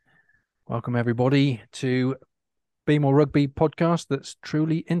Welcome, everybody, to Be More Rugby podcast that's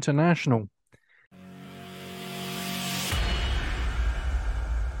truly international.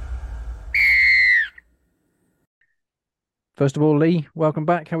 First of all, Leigh, welcome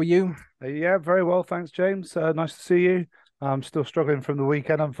back. How are you? Yeah, very well. Thanks, James. Nice to see you. I'm still struggling from the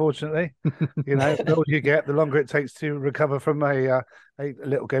weekend, unfortunately. The older you get, the longer it takes to recover from a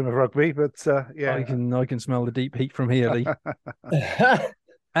little game of rugby. But I yeah. can smell the deep heat from here, Leigh.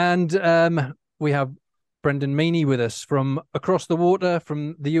 And we have Brendan Meany with us from across the water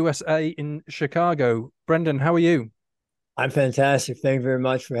from the USA in Chicago. Brendan, how are you? I'm fantastic. Thank you very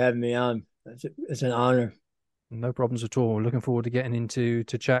much for having me on. It's an honor. No problems at all. Looking forward to getting into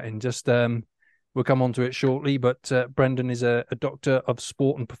chatting. Just we'll come on to it shortly, but Brendan is a doctor of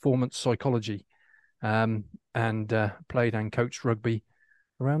sport and performance psychology, and played and coached rugby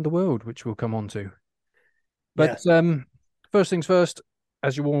around the world, which we'll come on to. But first things first,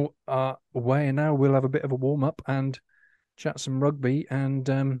 as you all are aware now, we'll have a bit of a warm up and chat some rugby. And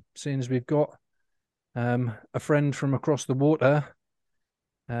seeing as we've got a friend from across the water,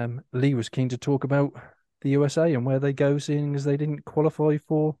 Leigh was keen to talk about the USA and where they go, seeing as they didn't qualify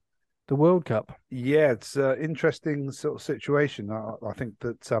for the World Cup. Yeah, it's an interesting sort of situation. I think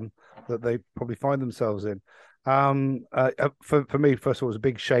that they probably find themselves in. For me, first of all, it was a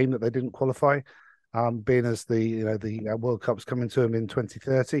big shame that they didn't qualify, being as the World Cup's coming to them in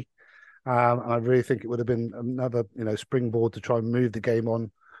 2030. I really think it would have been another springboard to try and move the game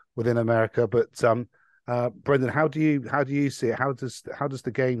on within America. But Brendan, how do you see it? How does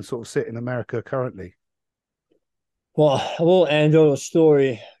the game sort of sit in America currently? Well, a little anecdotal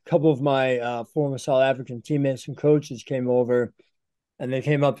story. A couple of my former South African teammates and coaches came over, and they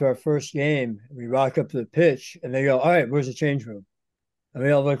came up to our first game. We rock up to the pitch, and they go, "All right, where's the change room?" And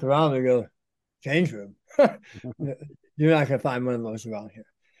we all look around and go, "Change room? You're not going to find one of those around here."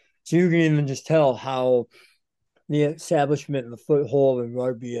 So you can even just tell how the establishment and the foothold in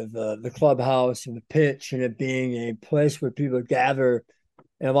rugby of the clubhouse and the pitch and it being a place where people gather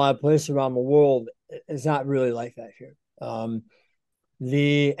in a lot of places around the world is not really like that here.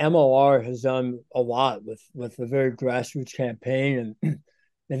 The MLR has done a lot with a very grassroots campaign, and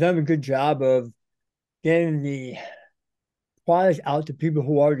they've done a good job of getting the product out to people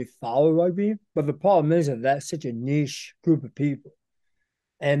who already follow rugby. But the problem is that that's such a niche group of people,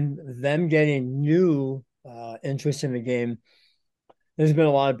 and them getting new interest in the game, there's been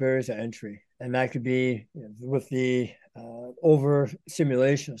a lot of barriers to entry, and that could be with the over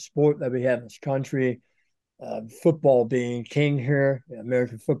simulation of sport that we have in this country, football being king here,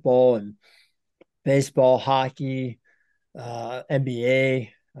 American football and baseball, hockey, NBA,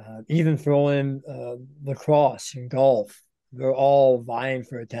 even throw in lacrosse and golf. They're all vying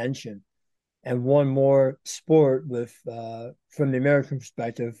for attention. And one more sport with, from the American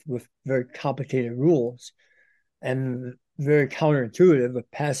perspective, with very complicated rules and very counterintuitive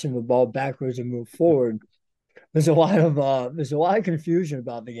of passing the ball backwards and move forward. There's a lot of confusion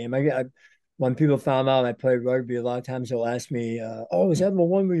about the game. When people found out I played rugby, a lot of times they'll ask me, "Oh, is that the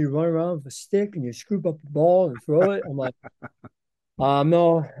one where you run around with a stick and you scoop up the ball and throw it?" I'm like,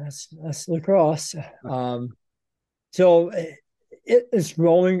 "No, that's lacrosse." So it is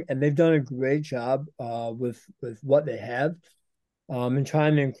growing, and they've done a great job with what they have, and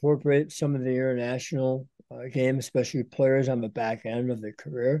trying to incorporate some of the international game, especially players on the back end of their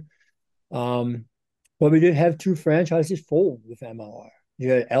career. But we did have two franchises fold with MLR. You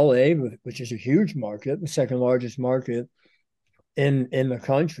had LA, which is a huge market, the second largest market in the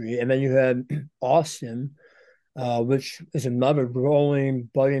country, and then you had Austin, which is another growing,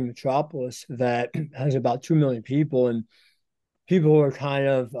 budding metropolis that has about 2 million people, and people who are kind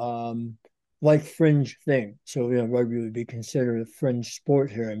of like fringe thing. So rugby would be considered a fringe sport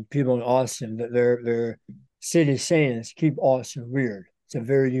here, and people in Austin that their city saying is keep Austin weird. It's a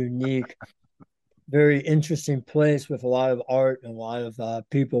very unique, very interesting place with a lot of art and a lot of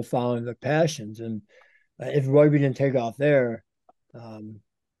people following their passions. And if rugby didn't take off there,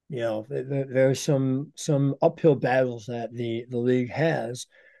 there's some uphill battles that the league has,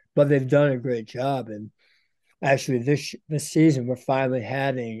 but they've done a great job. And actually, this season we're finally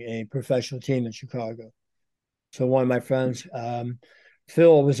having a professional team in Chicago. So one of my friends,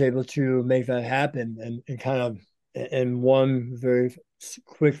 Phil, was able to make that happen and kind of in one very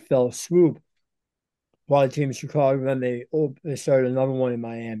quick fell swoop brought a team in Chicago, and then they started another one in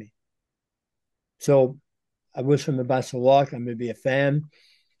Miami. So I wish them the best of luck. I'm going to be a fan.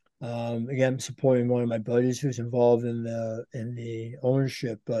 Again, I'm supporting one of my buddies who's involved in the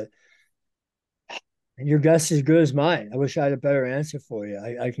ownership, but your guess is as good as mine. I wish I had a better answer for you.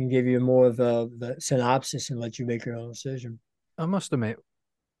 I can give you more of the synopsis and let you make your own decision. I must admit,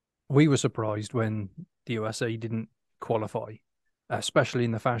 we were surprised when the USA didn't qualify, especially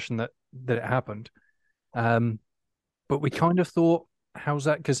in the fashion that it happened. But we kind of thought, how's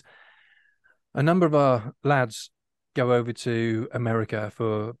that? Because a number of our lads go over to America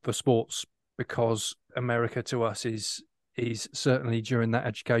for sports, because America to us is certainly during that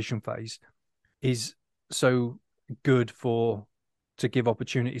education phase is so good to give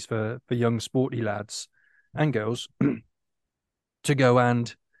opportunities for young sporty lads and girls to go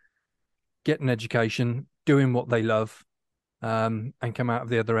and get an education doing what they love, and come out of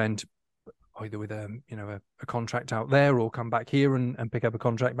the other end either with a contract out there, or come back here and pick up a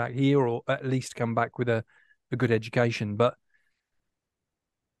contract back here, or at least come back with a good education. But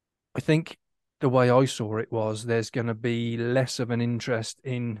I think the way I saw it was there's going to be less of an interest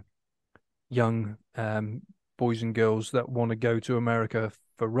in young boys and girls that want to go to America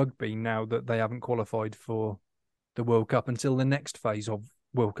for rugby now that they haven't qualified for the World Cup until the next phase of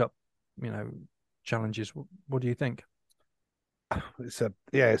World Cup, challenges. What do you think? It's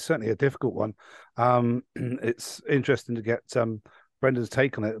certainly a difficult one. It's interesting to get Brendan's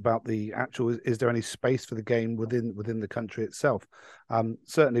take on it about the actual. Is there any space for the game within the country itself?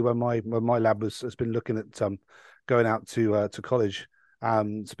 Certainly, when my lab has been looking at going out to college,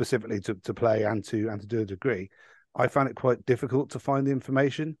 specifically to play and to do a degree, I found it quite difficult to find the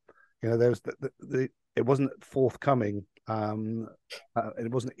information. There's it wasn't forthcoming.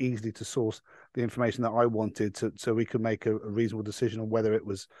 It wasn't easy to source the information that I wanted so we could make a reasonable decision on whether it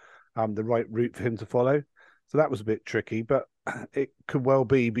was the right route for him to follow. So that was a bit tricky, but it could well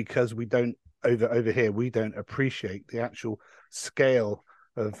be because we don't over here, we don't appreciate the actual scale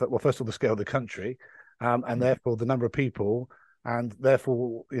of, well, first of all, the scale of the country, and therefore the number of people, and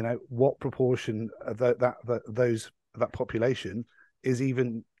therefore, what proportion of that population is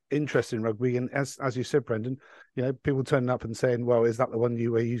even interested in rugby. And as you said, Brendan, people turning up and saying, well, is that the one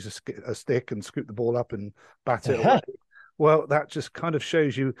where you use a stick and scoop the ball up and bat it away? Well, that just kind of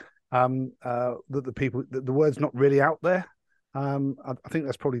shows you that the word's not really out there. I think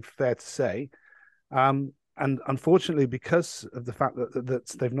that's probably fair to say. And unfortunately, because of the fact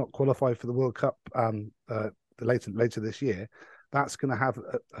that they've not qualified for the World Cup later this year, that's going to have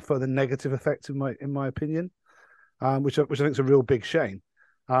a further negative effect in my opinion, which I think is a real big shame.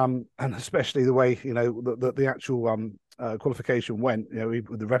 And especially the way the actual qualification went,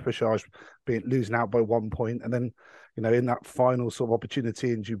 with the repechage losing out by 1 point, and then in that final sort of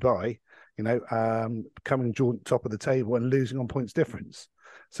opportunity in Dubai, coming joint top of the table and losing on points difference.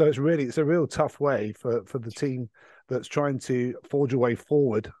 So it's a real tough way for the team that's trying to forge a way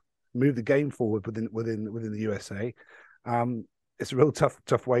forward, move the game forward within the USA. It's a real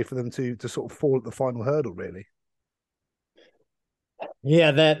tough way for them to sort of fall at the final hurdle, really.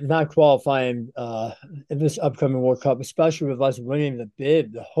 Yeah, that not qualifying in this upcoming World Cup, especially with us winning the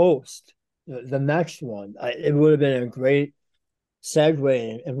bid, the host, the next one, it would have been a great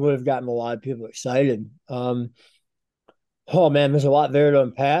segue and would have gotten a lot of people excited. Oh man, there's a lot there to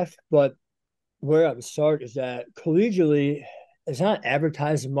unpack, but where I would start is that collegially, it's not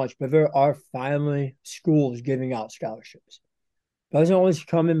advertised as much, but there are finally schools giving out scholarships. It doesn't always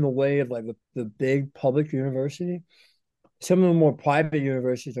come in the way of like the big public university. Some of the more private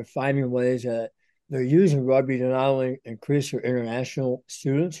universities are finding ways that they're using rugby to not only increase their international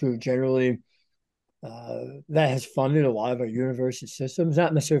students, who generally that has funded a lot of our university systems,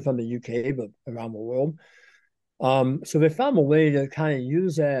 not necessarily from the UK, but around the world. So they found a way to kind of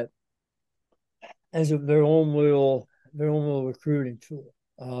use that as their own little recruiting tool.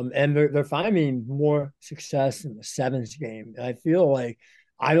 And they're finding more success in the sevens game. And I feel like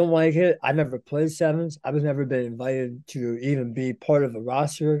I don't like it. I never played sevens. I was never been invited to even be part of a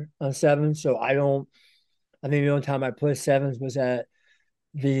roster on sevens. So I think the only time I played sevens was at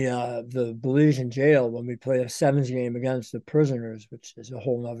the Belizean jail when we played a sevens game against the prisoners, which is a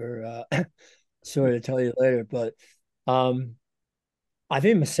whole nother story to tell you later. But I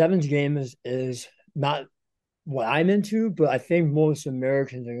think the sevens game is not what I'm into, but I think most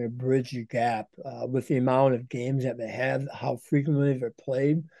Americans are going to bridge the gap with the amount of games that they have, how frequently they're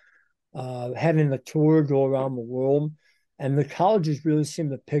played, having the tour go around the world. And the colleges really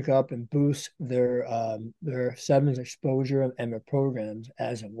seem to pick up and boost their sevens exposure and their programs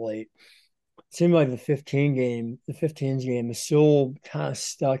as of late. It seems like the 15s game is still kind of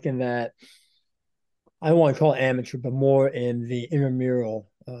stuck in that, I don't want to call it amateur, but more in the intramural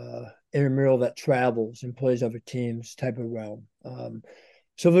that travels and plays other teams type of realm.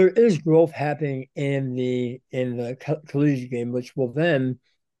 So there is growth happening in the collegiate game, which will then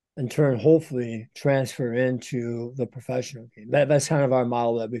in turn hopefully transfer into the professional game. That's kind of our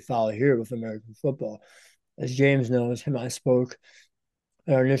model that we follow here with American football. As James knows, him and I spoke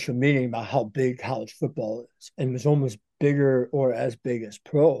in our initial meeting about how big college football is, and it was almost bigger or as big as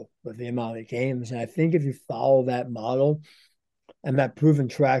pro with the amount of games. And I think if you follow that model and that proven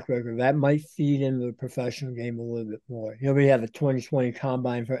track record, that might feed into the professional game a little bit more. We had the 2020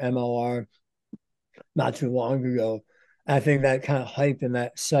 combine for MLR not too long ago. I think that kind of hype and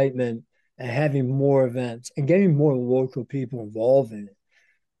that excitement and having more events and getting more local people involved in it,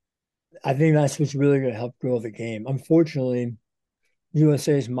 I think that's what's really going to help grow the game. Unfortunately,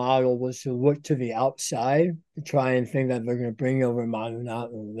 USA's model was to look to the outside to try and think that they're going to bring over Manu.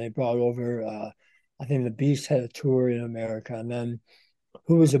 They brought over, I think the Beast had a tour in America, and then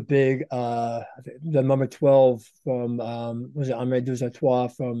who was a big, the number 12 from, was it Amé Duzatois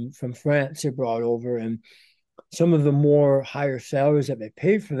from France? They brought over, and some of the more higher salaries that they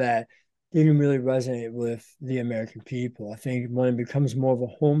paid for that didn't really resonate with the American people. I think when it becomes more of a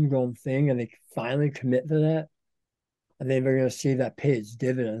homegrown thing and they finally commit to that, I think they're going to see that pay its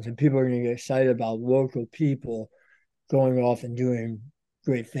dividends, and people are going to get excited about local people going off and doing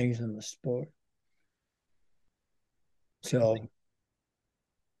great things in the sport. So,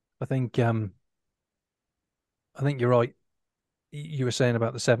 I think you're right. You were saying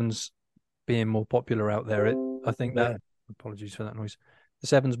about the sevens being more popular out there. I think that, apologies for that noise. The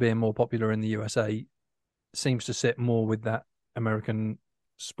sevens being more popular in the USA seems to sit more with that American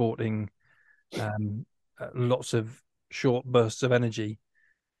sporting, lots of short bursts of energy,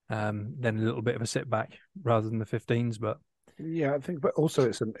 then a little bit of a sit back rather than the 15s. But yeah, I think, but also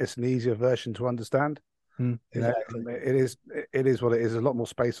it's an easier version to understand. exactly. It is what it is. There's a lot more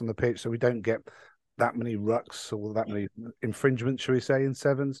space on the pitch, so we don't get that many rucks or that many infringements, shall we say, in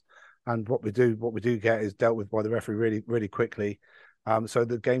sevens. And what we do get is dealt with by the referee really, really quickly. So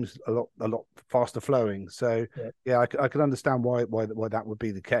the game's a lot faster flowing. So yeah, I can understand why that would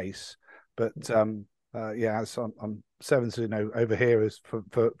be the case. But yeah, so I'm sevens, over here is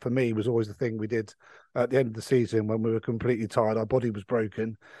for me was always the thing we did at the end of the season when we were completely tired, our body was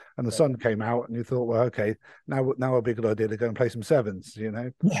broken, and the sun came out, and you thought, well, okay, now would be a good idea to go and play some sevens,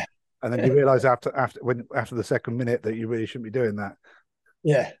 and then you realise after the second minute that you really shouldn't be doing that.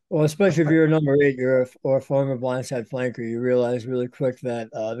 Yeah, well, especially if you're a number 8, or a former blindside flanker, you realize really quick that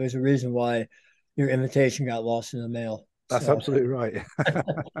there's a reason why your invitation got lost in the mail. That's absolutely right.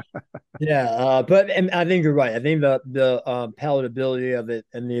 Yeah, and I think you're right. I think the palatability of it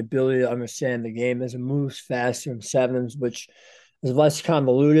and the ability to understand the game as it moves faster in sevens, which is less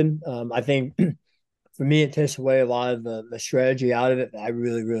convoluted. I think for me, it takes away a lot of the strategy out of it that I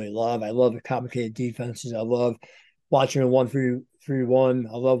really, really love. I love the complicated defenses. I love watching a 1-3-1.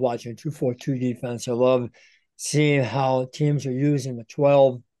 I love watching a 2-4-2 defense. I love seeing how teams are using the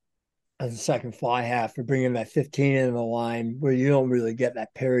 12 as a second fly half for bringing that 15 in the line where you don't really get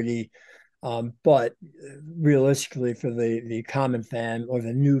that parity. But realistically, for the common fan or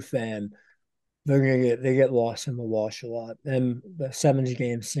the new fan, they get lost in the wash a lot. And the sevens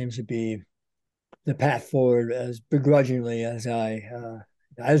game seems to be the path forward, as begrudgingly as I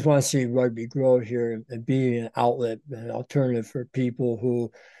just want to see rugby grow here and be an outlet, an alternative for people who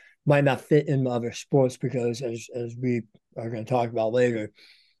might not fit in other sports, because as we are going to talk about later,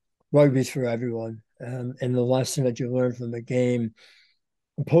 rugby's for everyone. And the lesson that you learn from the game,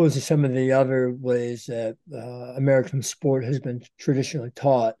 opposed to some of the other ways that American sport has been traditionally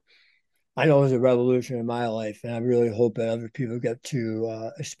taught, I know it was a revolution in my life, and I really hope that other people get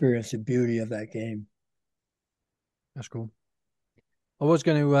to experience the beauty of that game. That's cool. I was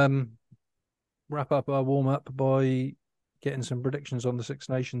going to wrap up our warm up by getting some predictions on the Six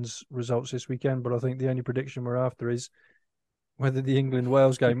Nations results this weekend, but I think the only prediction we're after is whether the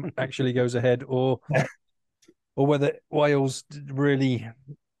England-Wales game actually goes ahead, or whether Wales really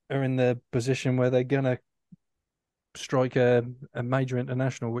are in the position where they're going to strike a major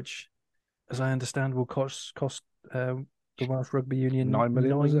international, which, as I understand, will cost the Welsh Rugby Union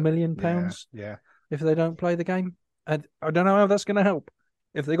 £9 million yeah, if they don't play the game. And I don't know how that's going to help.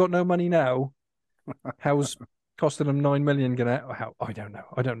 If they got no money now, how's costing them £9 million going to help? I don't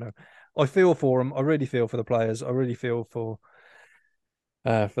know. I feel for them. I really feel for the players. I really feel for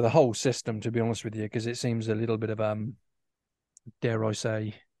the whole system, to be honest with you, because it seems a little bit of dare I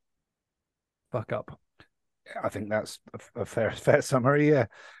say, fuck up. I think that's a fair summary. Yeah.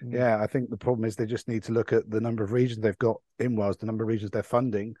 Yeah. I think the problem is they just need to look at the number of regions they've got in Wales, the number of regions they're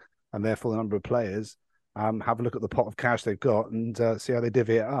funding, and therefore the number of players. Have a look at the pot of cash they've got and see how they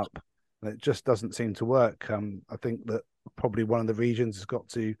divvy it up. And it just doesn't seem to work. I think that probably one of the regions has got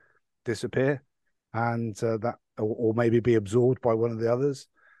to disappear, and that or maybe be absorbed by one of the others.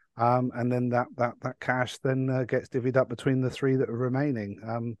 And then that cash then gets divvied up between the 3 that are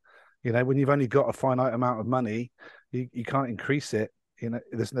remaining. When you've only got a finite amount of money, you can't increase it.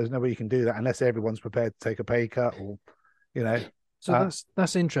 there's no way you can do that unless everyone's prepared to take a pay cut, or So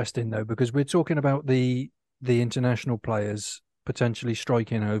that's interesting though, because we're talking about the international players potentially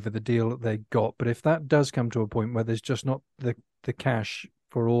striking over the deal that they got. But if that does come to a point where there's just not the cash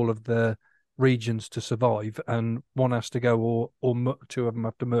for all of the regions to survive, and one has to go, or two of them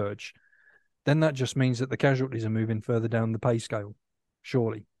have to merge, then that just means that the casualties are moving further down the pay scale,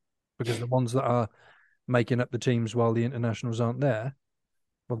 surely, because the ones that are making up the teams while the internationals aren't there,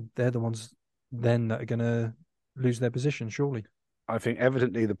 well, they're the ones then that are going to lose their position, surely. I think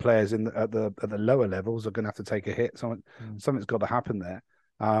evidently the players at the lower levels are going to have to take a hit. Something's got to happen there,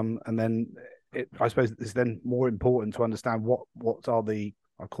 and then I suppose it's then more important to understand what are the,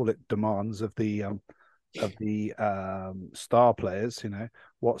 I call it, demands of the star players.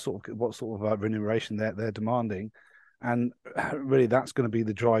 What sort of remuneration they're demanding, and really that's going to be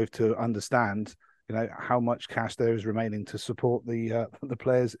the drive to understand how much cash there is remaining to support the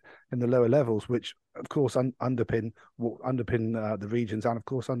players in the lower levels, which of course underpin the regions, and of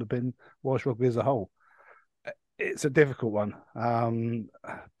course underpin Welsh rugby as a whole. It's a difficult one,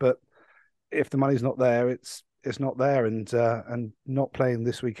 but if the money's not there, it's not there, and not playing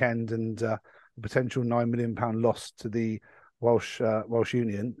this weekend, and a potential £9 million loss to the Welsh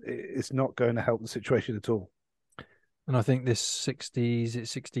Union, it's not going to help the situation at all. And I think this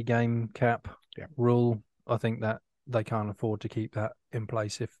 60 game cap rule, I think that they can't afford to keep that in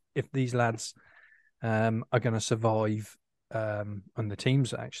place. If these lads are going to survive, and the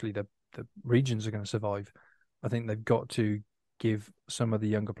teams actually, the regions are going to survive, I think they've got to give some of the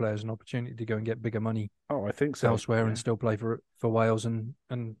younger players an opportunity to go and get bigger money. Oh, I think so. Elsewhere, and still play for Wales, and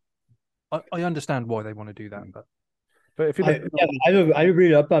I understand why they want to do that, but if you I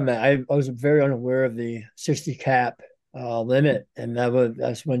read up on that. I was very unaware of the 60 cap limit, and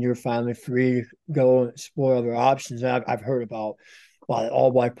that's when you're finally free to go and explore other options. And I've heard about a lot of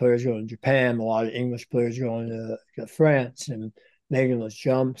all white players going to Japan, a lot of English players going to France and making those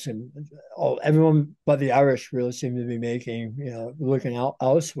jumps, and everyone but the Irish really seem to be making, looking out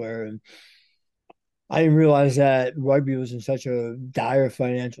elsewhere. And I didn't realize that rugby was in such a dire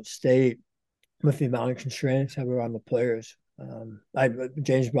financial state with the amount of constraints that were on the players.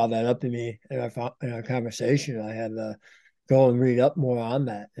 James brought that up to me in our conversation. I had to go and read up more on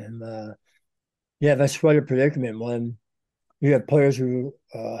that, and that's quite a predicament when you have players who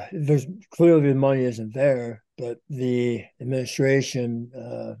there's clearly the money isn't there, but the administration,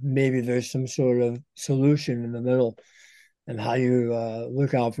 maybe there's some sort of solution in the middle, and how you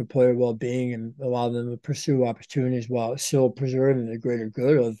look out for player well-being and allow them to pursue opportunities while still preserving the greater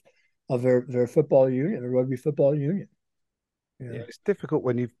good of their football union, the rugby football union. Yeah, it's difficult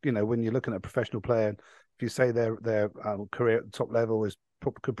when when you're looking at a professional player. If you say their career at the top level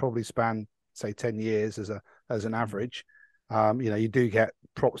could probably span, say, 10 years as an average. You do get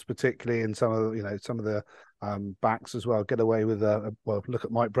props, particularly in some of the backs as well. Get away with look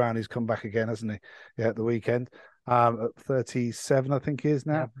at Mike Brown, who's come back again, hasn't he? Yeah, at the weekend, at 37, I think he is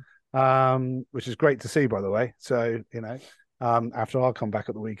now. Yeah. Which is great to see, by the way. So after I'll come back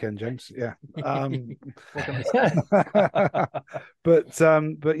at the weekend, James. Yeah. But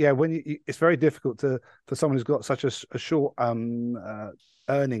yeah, it's very difficult for someone who's got such a short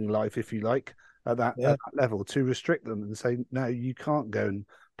earning life, if you like, at that level, to restrict them and say, no, you can't go and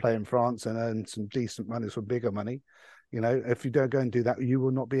play in France and earn some decent money, some bigger money. If you don't go and do that, you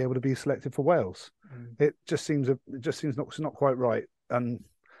will not be able to be selected for Wales. It just seems not quite right, and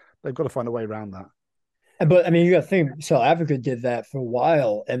they've got to find a way around that. But I mean, you got to think South Africa did that for a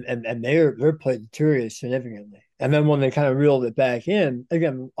while, and their play deteriorated significantly. And then when they kind of reeled it back in,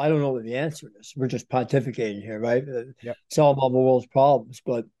 again, I don't know what the answer is. We're just pontificating here, right? Solve all the world's problems.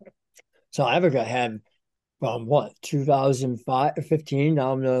 But South Africa had from 2015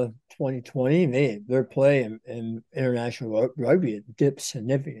 down to 2020, their play in international rugby dipped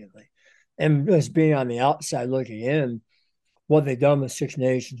significantly. And just being on the outside looking in, what they've done with Six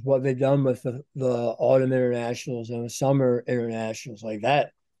Nations, what they've done with the autumn internationals and the summer internationals, like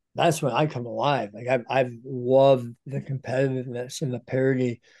that's when I come alive. Like I've loved the competitiveness and the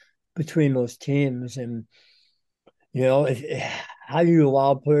parity between those teams. And how do you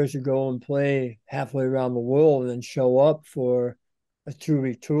allow players to go and play halfway around the world and then show up for a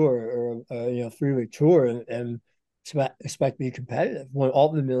 2-week tour or a 3-week tour and expect to be competitive when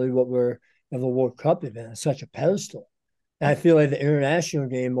ultimately what we're the World Cup event is such a pedestal. And I feel like the international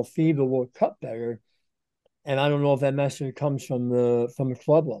game will feed the World Cup better. And I don't know if that message comes from the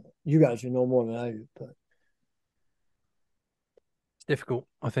club level. You guys know more than I do, but it's difficult.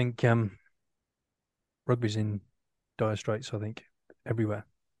 I think rugby's in dire straits, I think, everywhere.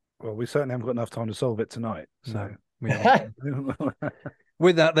 Well, we certainly haven't got enough time to solve it tonight. So We are.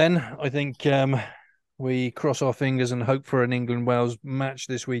 With that, then, I think we cross our fingers and hope for an England-Wales match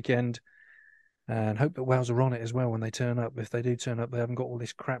this weekend, and hope that Wales are on it as well when they turn up. If they do turn up, they haven't got all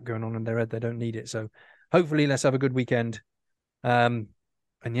this crap going on in their head. They don't need it. So hopefully let's have a good weekend. And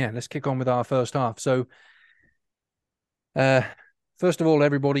yeah, let's kick on with our first half. So first of all,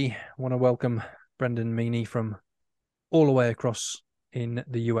 everybody, I want to welcome Brendan Meany from all the way across in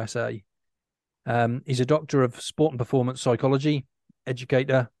the USA. He's a doctor of sport and performance psychology,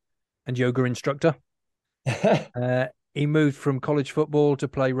 educator, and yoga instructor. He moved from college football to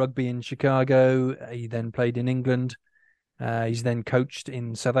play rugby in Chicago. He then played in England. He's then coached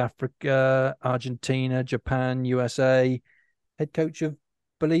in South Africa, Argentina, Japan, USA. Head coach of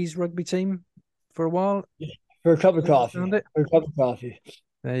Belize rugby team for a while. For a cup of coffee. For a cup of coffee.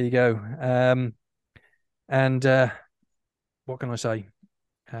 There you go. And what can I say?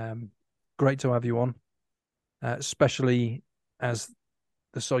 Great to have you on, especially as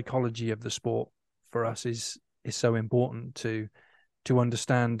the psychology of the sport for us is so important to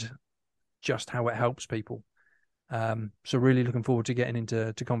understand just how it helps people. So really looking forward to getting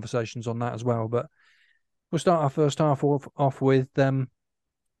into conversations on that as well. But we'll start our first half off with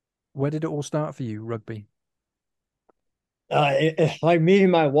where did it all start for you, rugby? It's like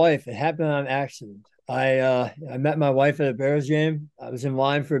meeting my wife. It happened on accident. I met my wife at a Bears game. I was in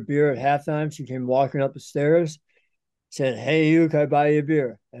line for a beer at halftime. She came walking up the stairs, said, "Hey, you, can I buy you a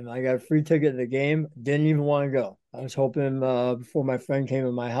beer?" And I got a free ticket to the game. Didn't even want to go. I was hoping before my friend came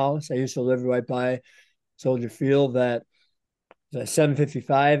to my house. I used to live right by Soldier Field. That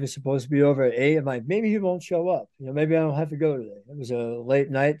 7:55 is supposed to be over at 8. I'm like, maybe he won't show up. Maybe I don't have to go today. It was a late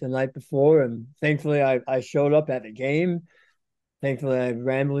night the night before, and thankfully I showed up at the game. Thankfully, I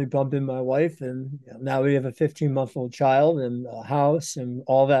randomly bumped into my wife, and now we have a 15-month-old child and a house and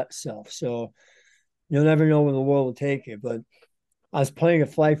all that stuff. So you'll never know where the world will take you. But I was playing a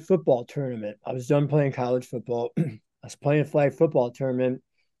flag football tournament. I was done playing college football. I was playing a flag football tournament,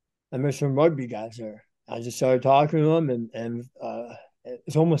 and there's some rugby guys there. I just started talking to them, and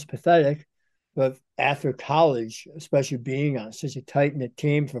it's almost pathetic. But after college, especially being on such a tight-knit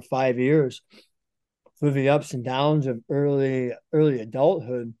team for 5 years, through the ups and downs of early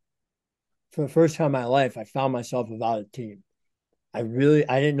adulthood, for the first time in my life, I found myself without a team. I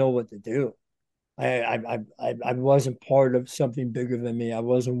didn't know what to do. I wasn't part of something bigger than me. I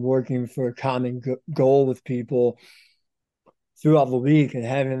wasn't working for a common goal with people throughout the week and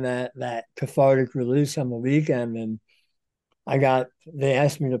having that cathartic release on the weekend. And they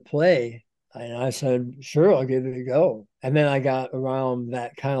asked me to play, and I said, sure, I'll give it a go. And then I got around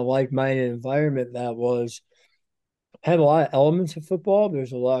that kind of like-minded environment that had a lot of elements of football.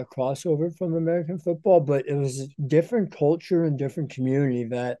 There's a lot of crossover from American football, but it was a different culture and different community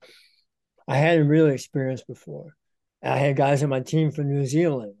that I hadn't really experienced before. I had guys on my team from New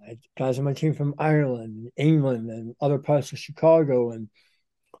Zealand. I had guys on my team from Ireland, England, and other parts of Chicago, and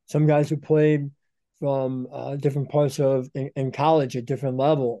some guys who played from different parts in college at different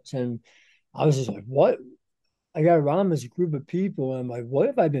levels. And I was just like, what? I got around this group of people, and I'm like, what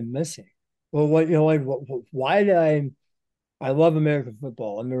have I been missing? Well, why did I love American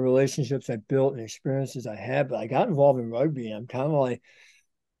football and the relationships I built and experiences I had, but I got involved in rugby, and I'm kind of like,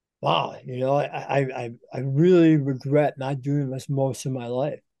 wow, I really regret not doing this most of my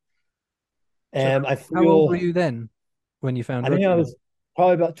life. And I feel, how old were you then when you found rugby? I was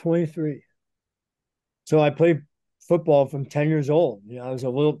probably about 23. So I played football from 10 years old. I was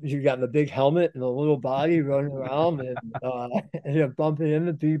you got the big helmet and the little body running around and bumping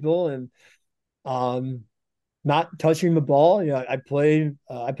into people and not touching the ball. I played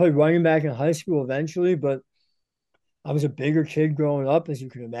running back in high school eventually, but I was a bigger kid growing up, as you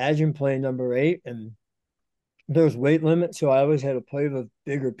can imagine, playing number 8, and there was weight limit, so I always had to play with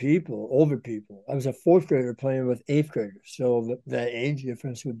bigger people, older people. I was a 4th grader playing with 8th graders, so that age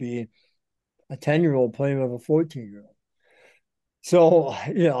difference would be a 10-year-old playing with a 14-year-old. So,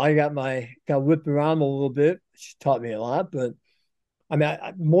 I got whipped around a little bit, which taught me a lot. But I mean,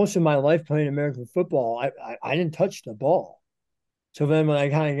 most of my life playing American football, I didn't touch the ball. So then when I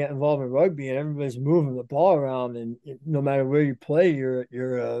kind of get involved in rugby and everybody's moving the ball around, and no matter where you play,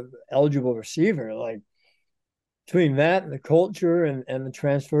 you're a eligible receiver. Like between that and the culture and the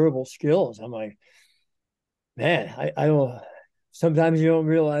transferable skills, I'm like, man, I don't. Sometimes you don't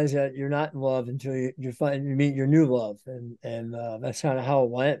realize that you're not in love until you meet your new love, and that's kind of how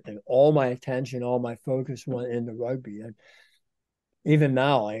it went. And all my attention, all my focus went into rugby. And even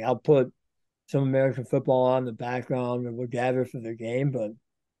now, like, I'll put some American football on the background and we'll gather for the game, but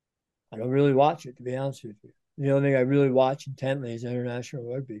I don't really watch it, to be honest with you. The only thing I really watch intently is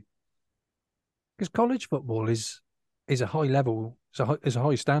international rugby. Because college football is is a high level, it's a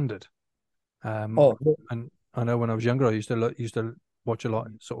high standard. Oh, And I know when I was younger, I used to watch a lot,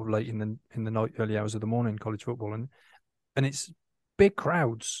 sort of late in the night, early hours of the morning, college football, and it's big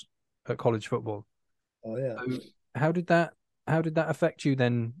crowds at college football. oh yeah. So how did that affect you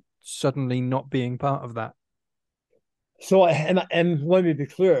then? Suddenly not being part of that. So, and let me be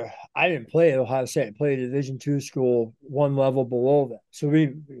clear, I didn't play at Ohio State. I played at a Division II school, one level below that. So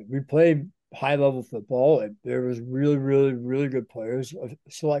we played high level football. There was really, really, really good players. A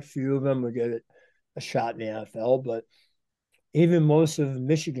select few of them would get a shot in the NFL, but even most of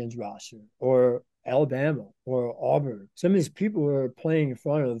Michigan's roster or Alabama or Auburn, some of these people are playing in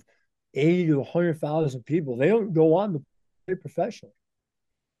front of 80 to 100,000 people. They don't go on to play professionally.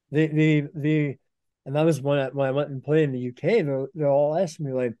 The and that was when I went and played in the UK. They're all asking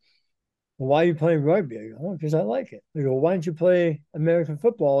me like, well, "Why are you playing rugby?" I go, "Oh, because I like it." They go, "Why don't you play American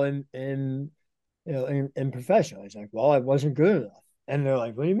football in professional?" I was like, "Well, I wasn't good enough." And they're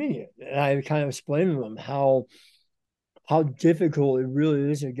like, "What do you mean?" And I kind of explained to them how difficult it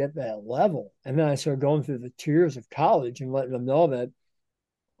really is to get that level. And then I started going through the tiers of college and letting them know that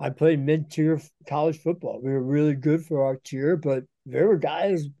I played mid-tier college football. We were really good for our tier, but there were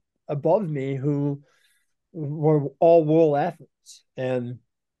guys above me who were all world athletes. And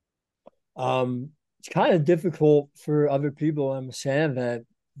it's kind of difficult for other people to understand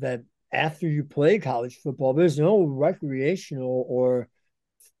that after you play college football, there's no recreational or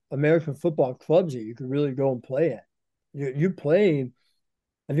American football clubs that you could really go and play at. You play,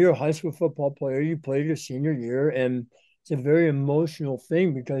 if you're a high school football player, you played your senior year, and it's a very emotional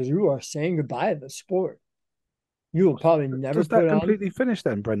thing because you are saying goodbye to the sport. You will probably never Does that put on. completely finish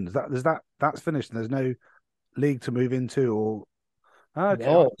then, Brendan? That's finished and there's no league to move into or okay,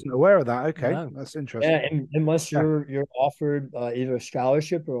 I No, wasn't aware of that. Okay, No. that's yeah, interesting. and unless Yeah. you're offered either a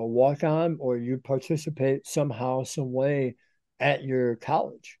scholarship or a walk on, or you participate somehow, some way at your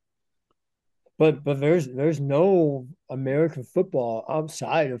college. But there's no American football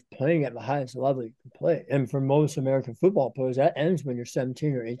outside of playing at the highest level you can play. And for most American football players, that ends when you're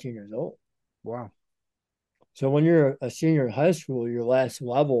 17 or 18 years old. Wow. So when you're a senior in high school, your last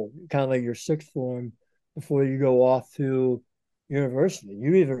level, kind of like your sixth form, before you go off to university,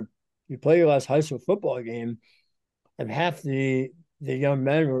 you play your last high school football game, and half the young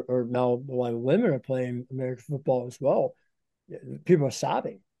men or now a lot of women are playing American football as well. People are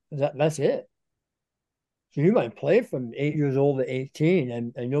sobbing. That's it. So you might play from 8 years old to 18,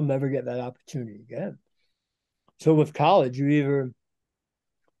 and you'll never get that opportunity again. So with college, you either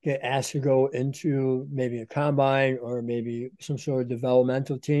get asked to go into maybe a combine or maybe some sort of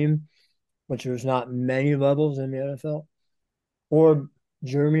developmental team, which there's not many levels in the NFL. Or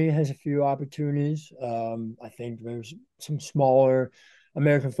Germany has a few opportunities. I think there's some smaller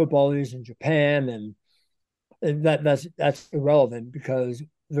American football leagues in Japan, and that's irrelevant because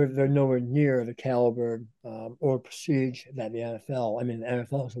they're nowhere near the caliber or prestige that the NFL. I mean, the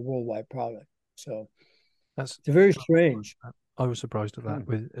NFL is a worldwide product, so That's it's very strange. I was surprised at Hmm. that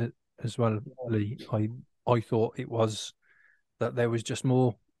with as well, Lee. I thought it was that there was just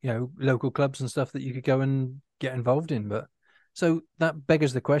more, local clubs and stuff that you could go and get involved in. But so that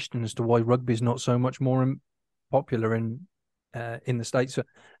beggars the question as to why rugby is not so much more popular in the States. So,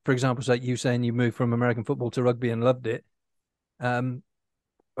 for example, say you saying you moved from American football to rugby and loved it. Um,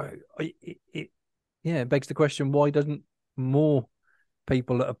 it begs the question: why doesn't more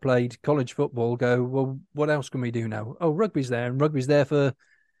people that have played college football go, well, what else can we do now? Oh, rugby's there, and rugby's there for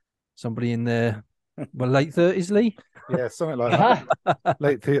somebody in their late 30s, Lee. Yeah, something like that.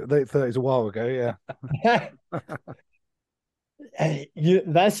 Late 30s a while ago, yeah.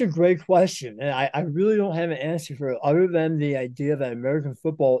 That's a great question. And I really don't have an answer for it other than the idea that American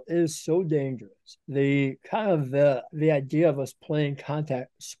football is so dangerous. The kind of the idea of us playing contact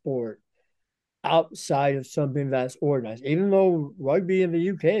sport outside of something that's organized, even though rugby in the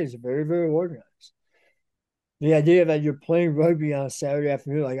UK is very, very organized. The idea that you're playing rugby on a Saturday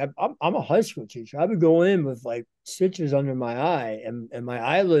afternoon, like I'm a high school teacher. I would go in with like stitches under my eye and my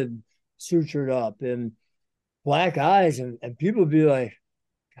eyelid sutured up and black eyes, and people would be like,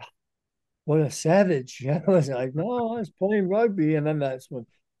 what a savage. You know, it's like, no, I was playing rugby. And then that's when,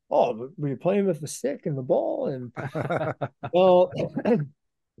 oh, were you playing with the stick and the ball? And well,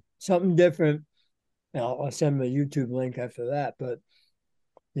 something different. I'll send them a YouTube link after that. But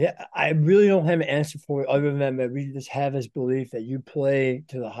yeah, I really don't have an answer for it other than that we just have this belief that you play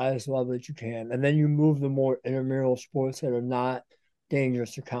to the highest level that you can. And then you move the more intramural sports that are not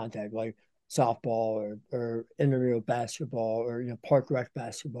dangerous to contact, like softball or intramural basketball or park rec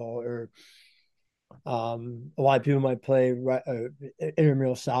basketball or a lot of people might play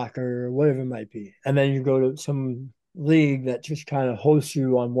intramural soccer or whatever it might be, and then you go to some league that just kind of hosts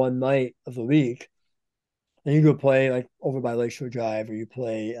you on one night of the week. And you go play like over by Lakeshore Drive, or you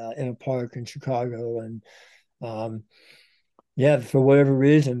play in a park in Chicago. And um, yeah, for whatever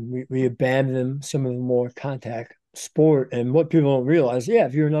reason, we abandoned some of the more contact sport. And what people don't realize, yeah,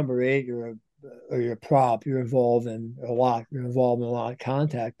 if you're a number eight, you're a prop, you're involved in a lot, you're involved in a lot of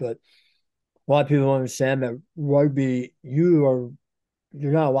contact. But a lot of people don't understand that rugby, you're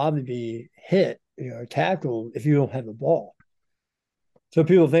not allowed to be hit, tackled if you don't have the ball. So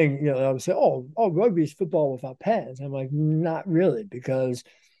people think, I would say, oh, rugby is football without pads. I'm like, not really, because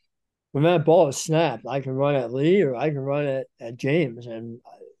when that ball is snapped, I can run at Leigh or I can run at James, and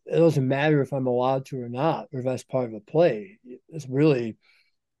it doesn't matter if I'm allowed to or not, or if that's part of the play. It's really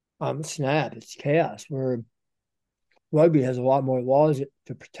snap. It's chaos. Where rugby has a lot more laws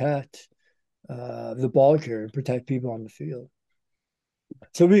to protect the ball carrier and protect people on the field.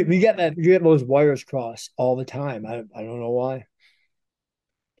 So we get that, we get those wires crossed all the time. I don't know why.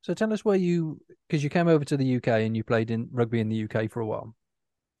 So tell us because you came over to the UK and you played in rugby in the UK for a while.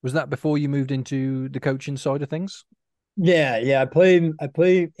 Was that before you moved into the coaching side of things? Yeah. I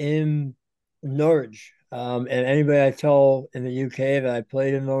played in Norwich. And anybody I tell in the UK that I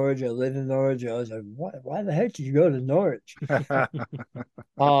played in Norwich, I lived in Norwich, I was like, why the heck did you go to Norwich? But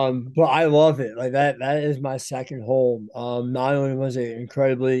I love it. Like that is my second home. Not only was it an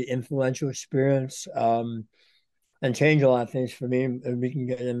incredibly influential experience, and changed a lot of things for me, and we can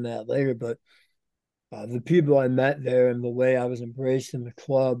get into that later, but the people I met there and the way I was embraced in the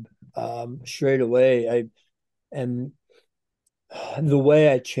club, straight away, and the way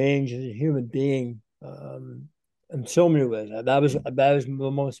I changed as a human being, in so many ways. That was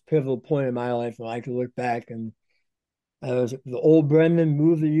the most pivotal point in my life when I could look back, and I was the old Brendan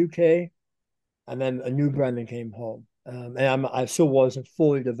moved to the UK, and then a new Brendan came home. And I still wasn't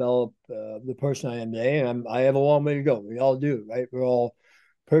fully developed, the person I am today, and I have a long way to go. We all do, right? We're all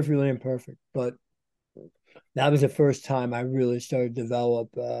perfectly imperfect, but that was the first time I really started to develop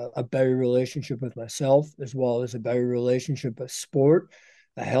a better relationship with myself, as well as a better relationship with sport,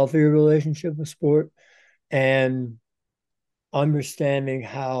 a healthier relationship with sport, and understanding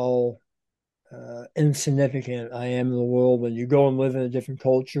how insignificant I am in the world when you go and live in a different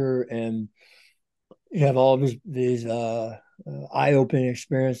culture, and you have all these eye-opening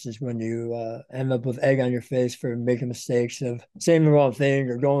experiences when you end up with egg on your face for making mistakes of saying the wrong thing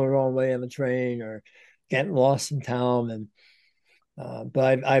or going the wrong way on the train or getting lost in town. And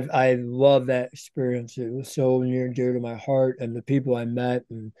but I love that experience. It was so near and dear to my heart, and the people I met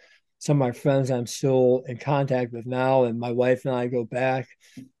and some of my friends I'm still in contact with now, and my wife and I go back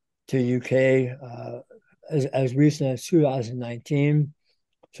to UK as recent as 2019.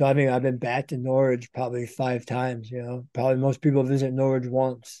 So I mean, I've been back to Norwich probably 5 times. Probably most people visit Norwich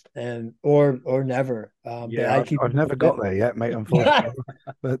once and or never. But Yeah, I keep. I've never got there yet, mate, unfortunately.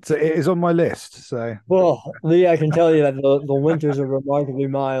 But it is on my list. So Well, Leigh, I can tell you that the winters are remarkably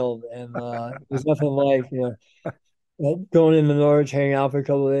mild, and there's nothing like going into Norwich, hanging out for a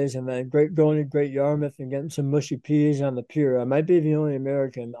couple of days, and then going to Great Yarmouth and getting some mushy peas on the pier. I might be the only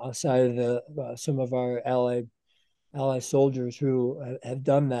American outside of some of our allied soldiers who have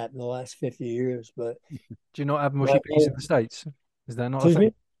done that in the last 50 years. But Do you not have mushy but, peas in the States? Is there not a excuse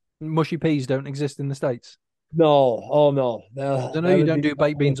thing? me? Mushy peas don't exist in the States. No, oh no, I know that you would don't be do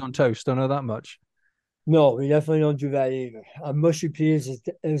baked beans on toast. I know that much. no. We definitely don't do that either. Mushy peas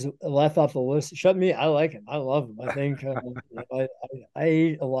is left off the list. Shut me. I like them. I love them. I think I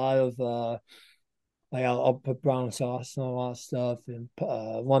eat a lot of like I'll put brown sauce and a lot of stuff, and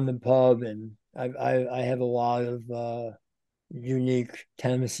London pub, and I have a lot of unique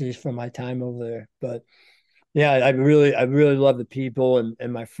tendencies from my time over there. But yeah, I really love the people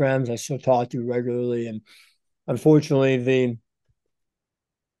and my friends I still talk to regularly. And unfortunately,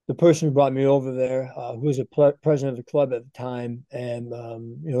 the person who brought me over there, who was a president of the club at the time, and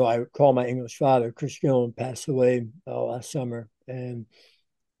I call my English father, Chris Gillen, passed away last summer, and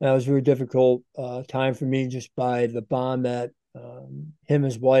that was a very difficult time for me, just by the bond that him and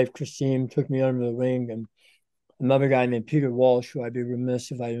his wife Christine took me under the wing, and another guy named Peter Walsh, who I'd be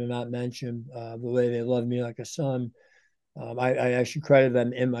remiss if I did not mention, the way they loved me like a son. I actually credit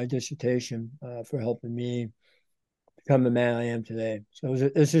them in my dissertation for helping me become the man I am today. So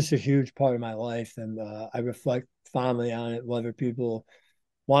it's just a huge part of my life, and I reflect fondly on it, whether people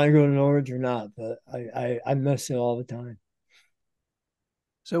want to go to Norwich or not. But I miss it all the time.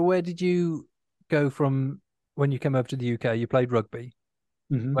 So where did you go from when you came over to the UK? You played rugby,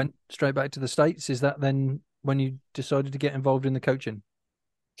 Mm-hmm. went straight back to the States. Is that then when you decided to get involved in the coaching?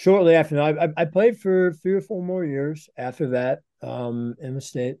 Shortly after that, I played for 3 or 4 more years after that, in the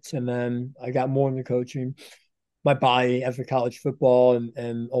States, and then I got more into coaching. my body after college football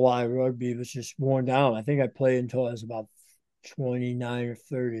and a lot of rugby was just worn down. I think I played until I was about 29 or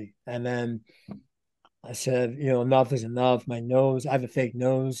 30. And then I said, enough is enough. My nose, I have a fake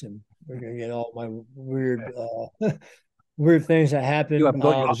nose, and we're gonna get all my weird weird things that You happen. haven't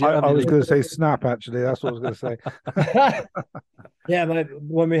got yours yet, have I you, was Leigh? going to say snap. Actually, that's what I was going to say. Yeah,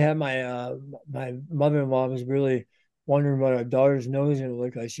 when we had my mother-in-law was really wondering what our daughter's nose is going to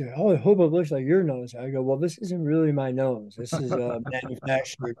look like. She said, "Oh, I hope it looks like your nose." I go, "Well, this isn't really my nose. This is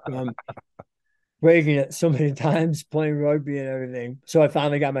manufactured from breaking it so many times playing rugby and everything." So I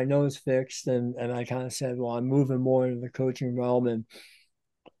finally got my nose fixed, and I kind of said, "Well, I'm moving more into the coaching realm." And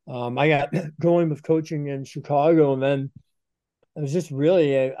I got going with coaching in Chicago, and then it was just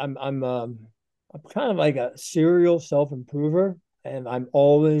really I'm kind of like a serial self improver, and I'm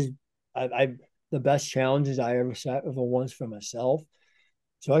always I the best challenges I ever set were the ones for myself.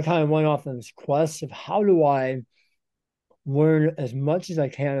 So I kind of went off on this quest of how do I learn as much as I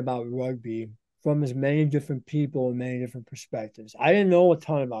can about rugby from as many different people and many different perspectives. I didn't know a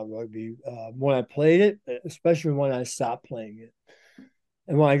ton about rugby when I played it, especially when I stopped playing it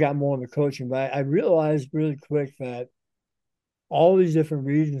and when I got more into coaching. But I realized really quick that all these different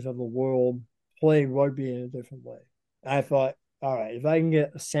regions of the world play rugby in a different way. I thought, all right, if I can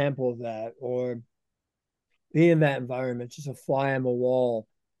get a sample of that or be in that environment, just a fly on the wall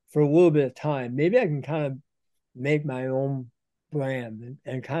for a little bit of time, maybe I can kind of make my own brand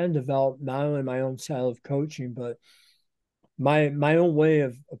and kind of develop not only my own style of coaching, but my own way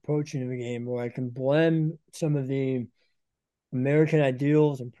of approaching the game where I can blend some of the American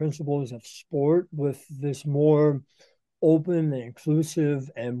ideals and principles of sport with this more open and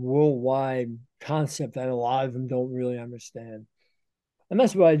inclusive and worldwide concept that a lot of them don't really understand. And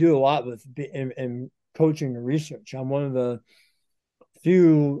that's what I do a lot with in coaching and research. I'm one of the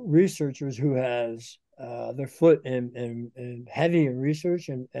few researchers who has their foot in heavy in research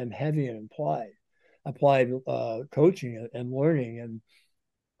and heavy in applied coaching and learning. And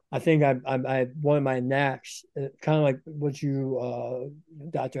I think I one of my knacks, kind of like what you,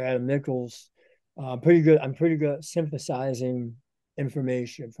 Dr. Adam Nichols, pretty good. I'm pretty good at synthesizing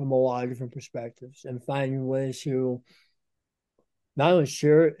information from a lot of different perspectives and finding ways to not only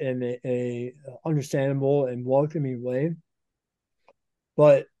share it in a understandable and welcoming way,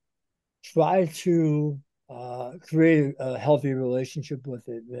 but try to create a healthy relationship with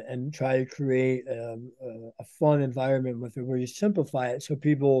it and try to create a fun environment with it where you simplify it so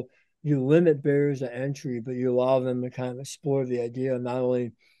people you limit barriers of entry, but you allow them to kind of explore the idea of not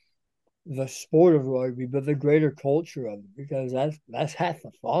only the sport of rugby, but the greater culture of it, because that's half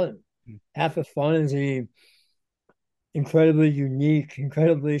the fun. Half the fun is the incredibly unique,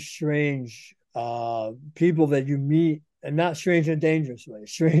 incredibly strange people that you meet, and not strange in a dangerous way,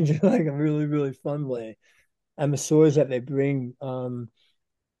 strange in like a really, really fun way. And the stories that they bring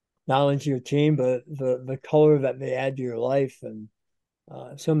not only to your team, but the color that they add to your life. And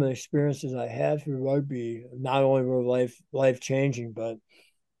some of the experiences I had through rugby not only were life changing, but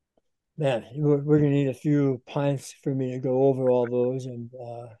man, we're gonna need a few pints for me to go over all those and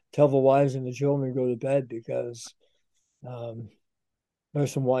tell the wives and the children to go to bed because um,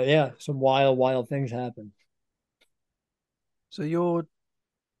 there's some wild things happen. So your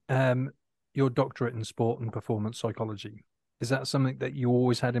doctorate in sport and performance psychology, is that something that you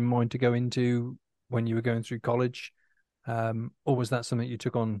always had in mind to go into when you were going through college? Or was that something you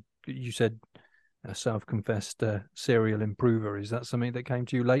took on? You said a self-confessed serial improver. Is that something that came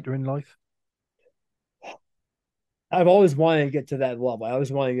to you later in life? I've always wanted to get to that level. I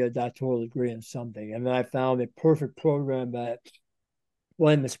always wanted to get a doctoral degree in something, and then I found a perfect program that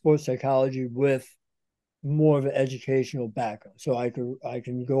blended the sports psychology with more of an educational background. So I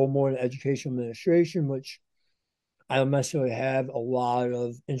can go more in educational administration, which I don't necessarily have a lot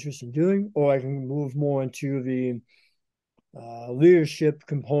of interest in doing, or I can move more into the leadership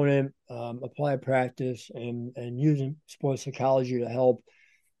component, applied practice, and using sports psychology to help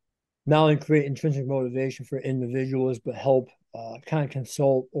not only create intrinsic motivation for individuals, but help kind of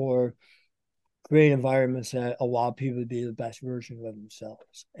consult or create environments that allow people to be the best version of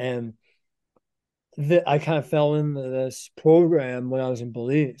themselves. And I kind of fell into this program when I was in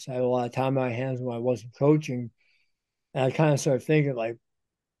Belize. I had a lot of time on my hands when I wasn't coaching. And I kind of started thinking, like,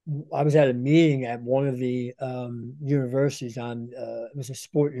 I was at a meeting at one of the universities it was a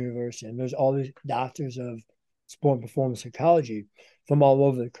sport university, and there's all these doctors of sport and performance psychology from all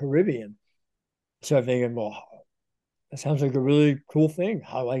over the Caribbean. So I'm thinking, well, that sounds like a really cool thing.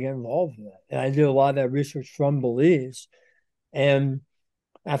 How do I get involved in that? And I did a lot of that research from Belize. And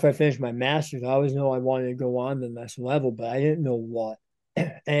after I finished my master's, I always knew I wanted to go on to the next level, but I didn't know what.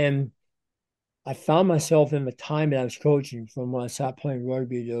 And I found myself in the time that I was coaching, from when I stopped playing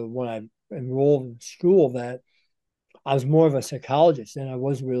rugby to when I enrolled in school, that I was more of a psychologist than I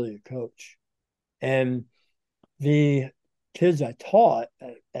was really a coach. And the kids I taught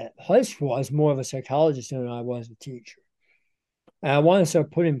at high school, I was more of a psychologist than I was a teacher. And I want to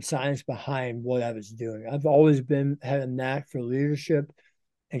start putting science behind what I was doing. I've always had a knack for leadership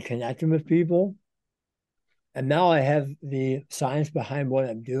and connecting with people. And now I have the science behind what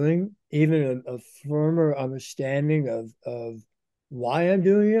I'm doing, even a firmer understanding of why I'm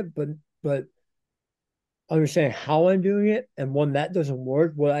doing it, but understanding how I'm doing it, and when that doesn't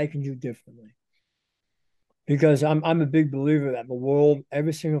work, what I can do differently. Because I'm a big believer that the world,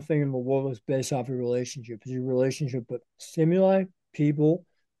 every single thing in the world is based off a relationship. It's a relationship with stimuli, people,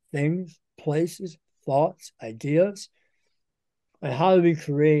 things, places, thoughts, ideas. And how do we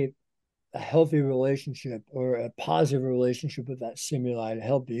create a healthy relationship or a positive relationship with that stimuli to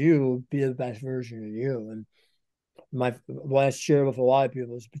help you be the best version of you? And what I share with a lot of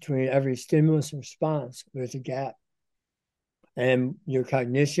people is, between every stimulus and response, there's a gap. And your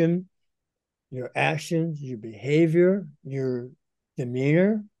cognition, your actions, your behavior, your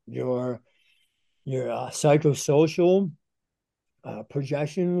demeanor, your psychosocial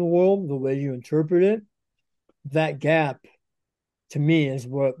projection in the world, the way you interpret it, that gap to me is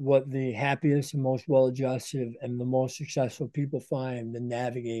what the happiest and most well-adjusted and the most successful people find to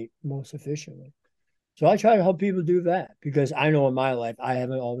navigate most efficiently. So I try to help people do that, because I know in my life I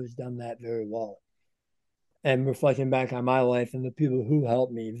haven't always done that very well. And reflecting back on my life and the people who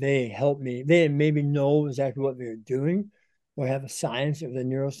helped me, they didn't maybe know exactly what they were doing or have a science or the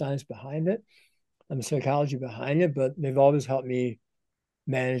neuroscience behind it and the psychology behind it, but they've always helped me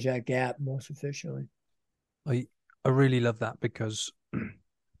manage that gap most efficiently. I really love that, because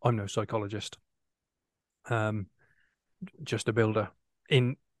I'm no psychologist, just a builder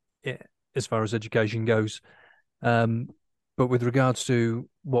in as far as education goes. But with regards to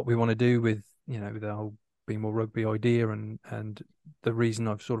what we want to do with, with the whole Be More Rugby idea, and the reason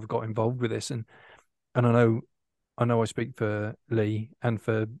I've sort of got involved with this, and I know I speak for Leigh and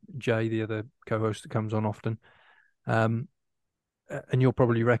for Jay, the other co-host that comes on often, and you'll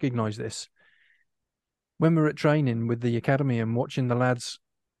probably recognise this. When we're at training with the academy and watching the lads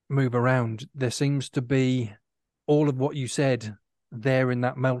move around, there seems to be all of what you said there in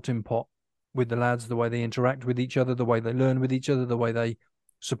that melting pot with the lads, the way they interact with each other, the way they learn with each other, the way they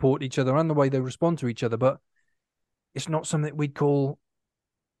support each other, and the way they respond to each other. But it's not something we'd call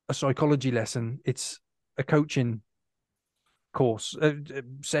a psychology lesson. It's a coaching course,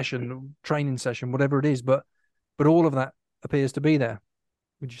 session, training session, whatever it is. But all of that appears to be there.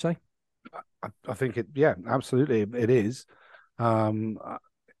 Would you say? I think yeah, absolutely, it is. No,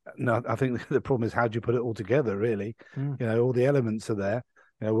 I think the problem is, how do you put it all together? Really, all the elements are there,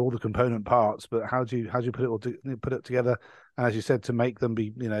 all the component parts, but how do you put it all put it together? And as you said, to make them be,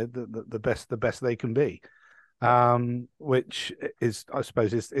 the best they can be, which is, I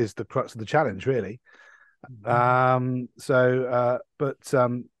suppose, is the crux of the challenge, really. But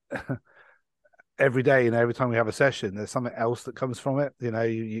every day, every time we have a session, there's something else that comes from it.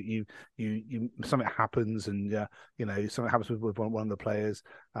 You something happens, and something happens with one of the players,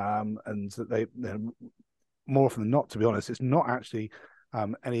 and they, more often than not, to be honest, it's not actually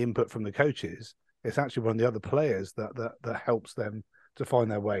any input from the coaches. It's actually one of the other players that helps them to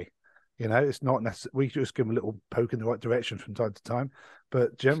find their way. It's not necessarily, we just give them a little poke in the right direction from time to time,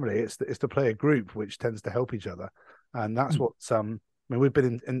 but generally it's the player group which tends to help each other, and that's what's I mean, we've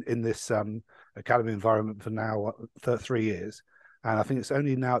been in this academy environment for now 3 years, and I think it's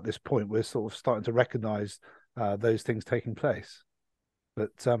only now at this point we're sort of starting to recognise those things taking place. But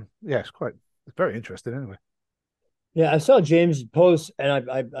yeah, it's very interesting anyway. Yeah, I saw James' post, and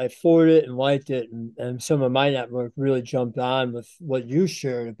I forwarded it and liked it, and some of my network really jumped on with what you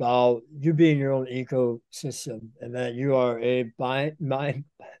shared about you being your own ecosystem, and that you are a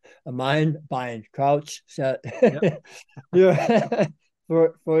mind bind crouch set. Yep.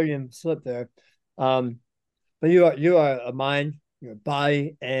 You're Freudian slip there, but you are a mind, your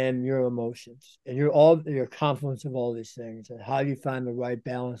body, and your emotions, and your confluence of all these things, and how do you find the right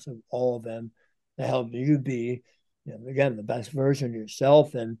balance of all of them to help you be, again, the best version of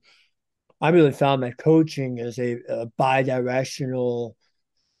yourself. And I really found that coaching is a bi-directional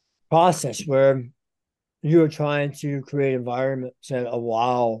process where you're trying to create environments that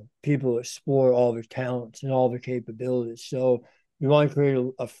allow people to explore all their talents and all their capabilities. So you want to create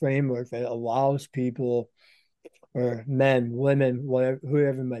a framework that allows people, or men, women,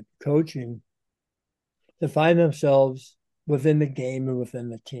 whoever might be coaching, to find themselves within the game and within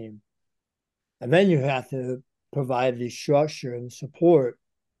the team. And then you have to provide the structure and support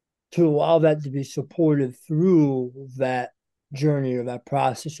to allow that to be supported through that journey or that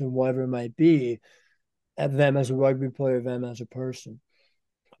process or whatever it might be, of them as a rugby player, them as a person.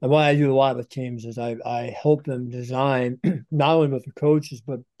 And what I do a lot with teams is I help them design not only with the coaches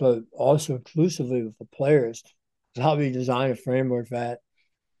but also inclusively with the players. Is how we design a framework that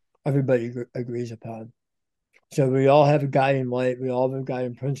everybody agrees upon. So we all have a guiding light. We all have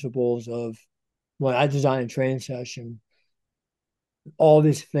guiding principles of when I design a training session, all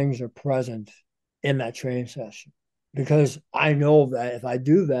these things are present in that training session because I know that if I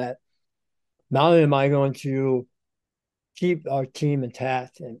do that, not only am I going to keep our team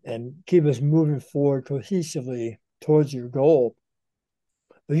intact and keep us moving forward cohesively towards your goal,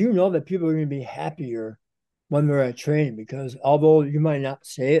 but you know that people are going to be happier when they're at training because although you might not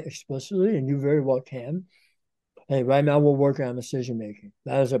say it explicitly, and you very well can, hey, right now we're working on decision making.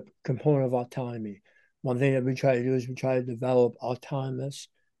 That is a component of autonomy. One thing that we try to do is we try to develop autonomous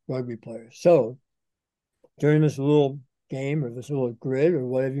rugby players. So during this little game or this little grid or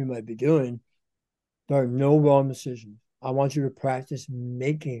whatever you might be doing, there are no wrong decisions. I want you to practice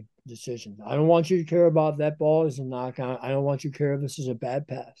making decisions. I don't want you to care about if that ball is a knockout. I don't want you to care if this is a bad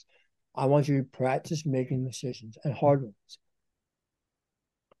pass. I want you to practice making decisions and hard ones.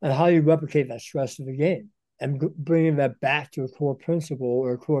 And how you replicate that stress of the game and bringing that back to a core principle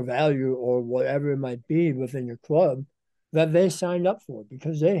or a core value or whatever it might be within your club that they signed up for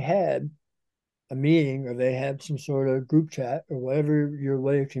because they had a meeting or they had some sort of group chat or whatever your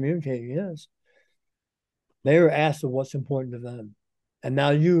way of communicating is. They were asked of what's important to them. And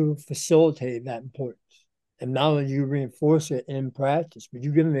now you facilitate that importance. And not only do you reinforce it in practice, but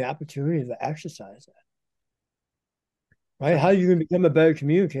you give them the opportunity to exercise that. Right? How are you going to become a better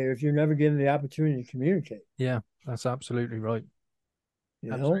communicator if you're never given the opportunity to communicate? Yeah, that's absolutely right.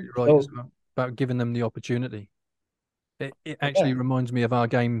 You absolutely know? right. So, it's about giving them the opportunity. It actually reminds me of our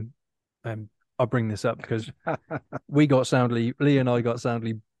game. I'll bring this up because Leigh and I got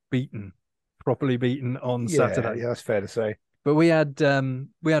soundly beaten, properly beaten on Saturday. Yeah, that's fair to say. But we had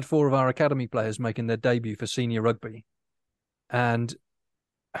 4 of our academy players making their debut for senior rugby, and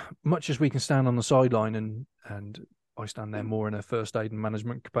much as we can stand on the sideline and I stand there more in a first aid and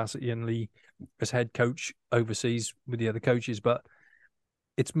management capacity, and Leigh as head coach overseas with the other coaches, but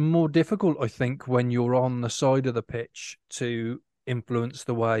it's more difficult, I think, when you're on the side of the pitch to influence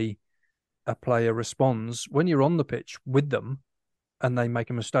the way a player responds when you're on the pitch with them and they make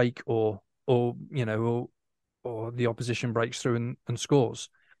a mistake or the opposition breaks through and scores.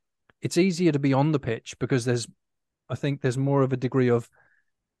 It's easier to be on the pitch because I think there's more of a degree of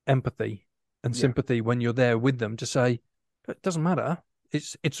empathy and sympathy when you're there with them to say, it doesn't matter.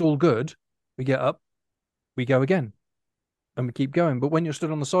 It's all good. We get up, we go again, and we keep going. But when you're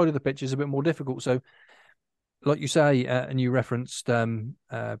stood on the side of the pitch, it's a bit more difficult. So, like you say, and you referenced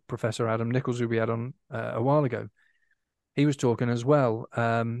Professor Adam Nichols, who we had on a while ago. He was talking as well.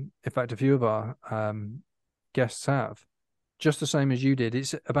 In fact, a few of our guests have, just the same as you did.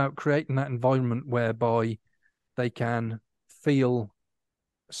 It's about creating that environment whereby they can feel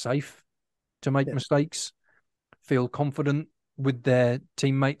safe to make mistakes, feel confident with their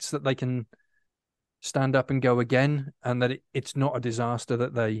teammates that they can stand up and go again, and that it's not a disaster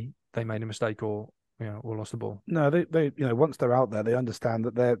that they made a mistake or lost the ball. No, they once they're out there, they understand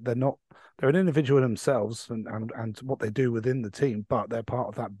that they're an individual themselves and what they do within the team, but they're part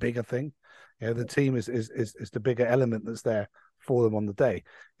of that bigger thing. The team is the bigger element that's there for them on the day.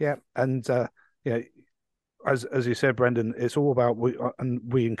 Yeah, and as you said, Brendan, it's all about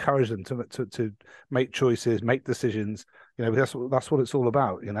we encourage them to make choices, make decisions. That's what it's all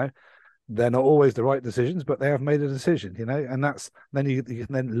about. They're not always the right decisions, but they have made a decision. And that's then you can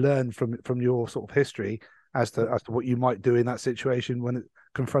then learn from your sort of history as to what you might do in that situation when it's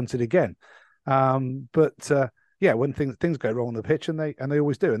confronted again. When things go wrong on the pitch, and they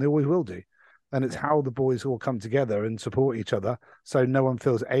always do, and they always will do. And it's how the boys all come together and support each other, so no one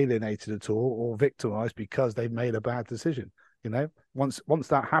feels alienated at all or victimized because they've made a bad decision. Once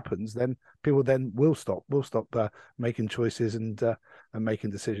that happens, then people will stop making choices and making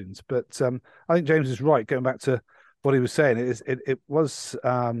decisions. But I think James is right. Going back to what he was saying, it was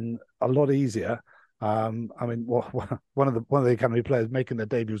a lot easier. One of the academy players making their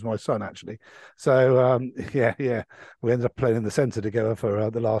debut was my son, actually. So we ended up playing in the centre together for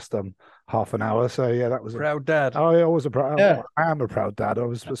the last half an hour. So that was proud dad. Oh, I was a proud. Yeah. I am a proud dad. I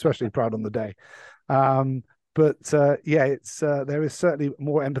was especially proud on the day. It's there is certainly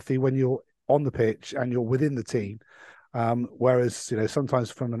more empathy when you're on the pitch and you're within the team. Whereas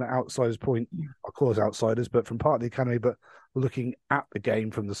sometimes from an outsider's point, of course outsiders, but from part of the academy, but looking at the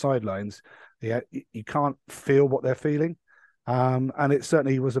game from the sidelines, you can't feel what they're feeling. And it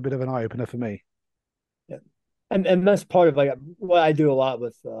certainly was a bit of an eye opener for me. Yeah, and that's part of like what I do a lot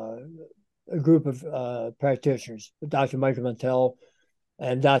with a group of practitioners, Dr. Michael Mantel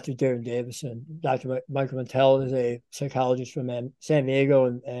and Dr. Darren Davison. Dr. Michael Mantel is a psychologist from San Diego,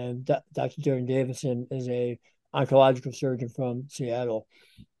 and Dr. Darren Davison is a oncological surgeon from Seattle.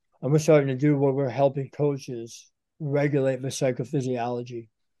 And we're starting to do what we're helping coaches regulate the psychophysiology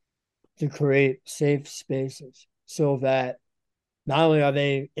to create safe spaces so that not only are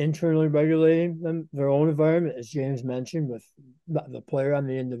they internally regulating their own environment, as James mentioned, with the player on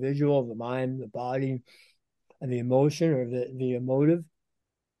the individual, the mind, the body, and the emotion or the emotive,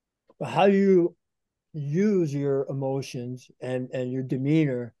 but how you use your emotions and your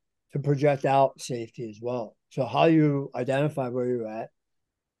demeanor to project out safety as well. So how you identify where you're at,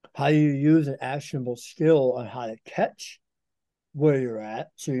 how you use an actionable skill on how to catch where you're at.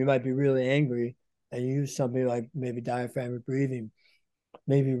 So you might be really angry and you use something like maybe diaphragmatic breathing,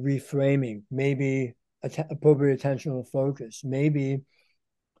 maybe reframing, maybe appropriate attentional focus, maybe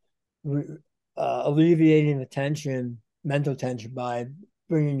alleviating the tension, mental tension by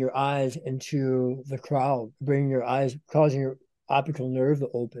bringing your eyes into the crowd, bringing your eyes, causing your optical nerve to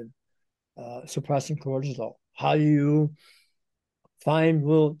open, suppressing cortisol. How do you find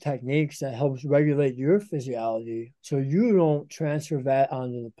little techniques that helps regulate your physiology so you don't transfer that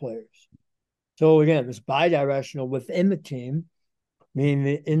onto the players? So again, it's bidirectional within the team, meaning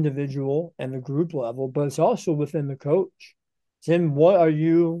the individual and the group level, but it's also within the coach. Then what are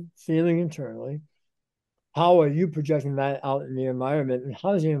you feeling internally? How are you projecting that out in the environment? And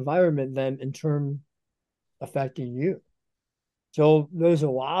how is the environment then in turn affecting you? So there's a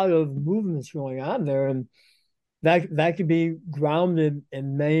lot of movements going on there. And that could be grounded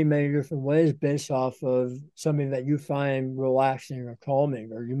in many, many different ways based off of something that you find relaxing or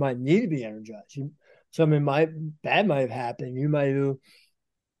calming, or you might need to be energized. Something bad might have happened. You might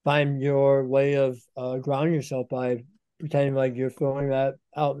find your way of grounding yourself by pretending like you're throwing that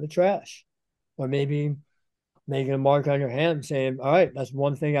out in the trash, or maybe making a mark on your hand saying, all right, that's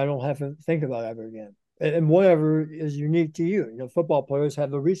one thing I don't have to think about ever again. And whatever is unique to you. You know, football players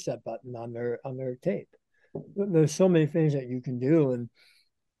have the reset button on their tape. There's so many things that you can do. And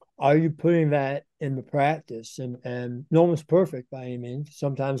are you putting that into practice? And no one's perfect by any means.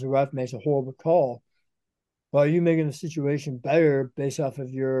 Sometimes the ref makes a horrible call. But are you making the situation better based off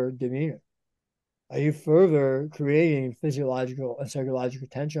of your demeanor? Are you further creating physiological and psychological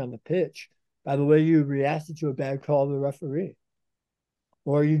tension on the pitch by the way you reacted to a bad call of the referee?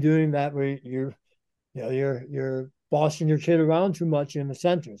 Or are you doing that where you're bossing your kid around too much in the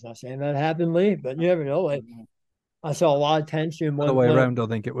centers? Not saying that happened, Leigh, but you never know. Like, I saw a lot of tension. The way around, I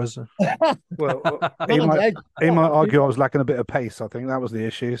think it was. Well, he might argue I was lacking a bit of pace. I think that was the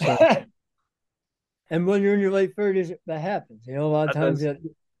issue. So. And when you're in your late 30s, that happens. You know, a lot of times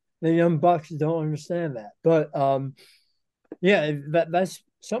the young bucks don't understand that. But yeah, that's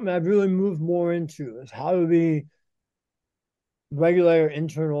something I've really moved more into, is how do we regulate our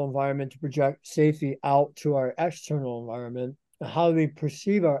internal environment to project safety out to our external environment, and how do we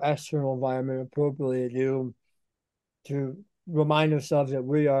perceive our external environment appropriately to remind ourselves that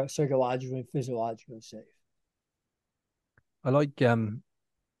we are psychologically and physiologically safe. I like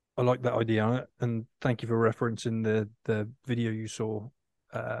that idea, and thank you for referencing the video you saw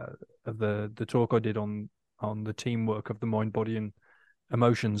of the talk I did on the teamwork of the mind, body, and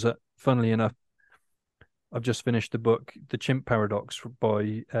emotions. Funnily enough, I've just finished the book The Chimp Paradox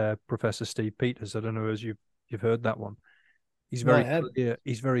by Professor Steve Peters. I don't know as you've heard that one. He's very clear.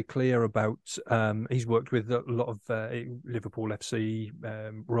 He's very clear about. He's worked with a lot of Liverpool FC,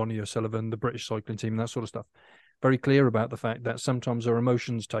 Ronnie O'Sullivan, the British cycling team, that sort of stuff. Very clear about the fact that sometimes our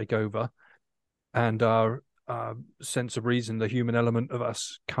emotions take over, and our sense of reason, the human element of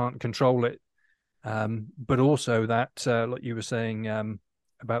us, can't control it. But also that, like you were saying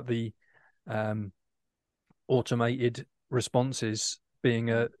about the automated responses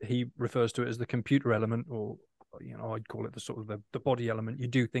being he refers to it as the computer element, or I'd call it the sort of the body element. You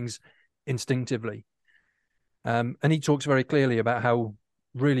do things instinctively, and he talks very clearly about how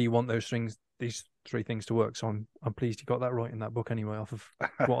really you want these three things to work. So I'm pleased you got that right in that book anyway, off of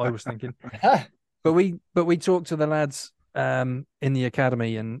what I was thinking. But we talked to the lads in the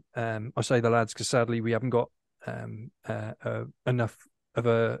academy, and I say the lads because sadly we haven't got enough of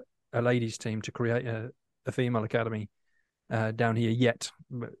a ladies team to create a female academy down here yet,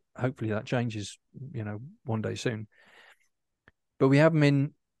 but hopefully that changes, one day soon. But we have them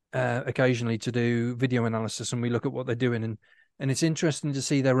in occasionally to do video analysis, and we look at what they're doing, and it's interesting to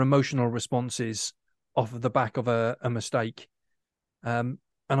see their emotional responses off of the back of a mistake. And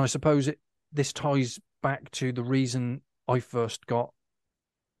I suppose this ties back to the reason I first got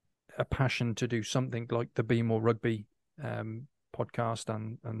a passion to do something like the Be More Rugby podcast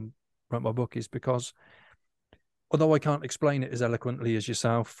and wrote my book is because although I can't explain it as eloquently as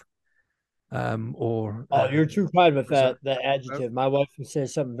yourself, you're too kind with that adjective. My wife would say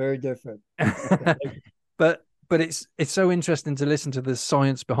something very different. but it's so interesting to listen to the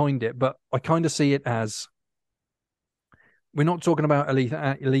science behind it. But I kind of see it as we're not talking about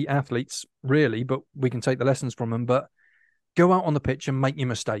elite athletes really, but we can take the lessons from them. But go out on the pitch and make your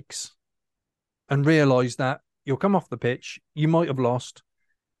mistakes and realize that you'll come off the pitch, you might have lost,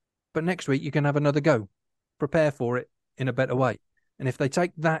 but next week you can have another go. Prepare for it in a better way. And if they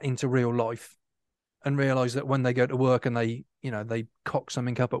take that into real life and realize that when they go to work and they cock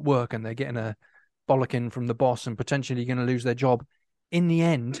something up at work and they're getting a bollocking from the boss and potentially going to lose their job, in the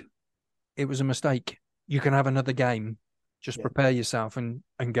end, it was a mistake. You can have another game. Just prepare yourself and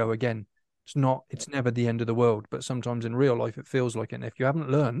go again. It's never the end of the world, but sometimes in real life it feels like it. And if you haven't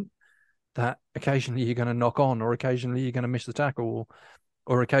learned that occasionally you're going to knock on, or occasionally you're going to miss the tackle,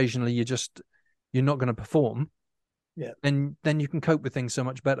 or occasionally you're not going to perform, then you can cope with things so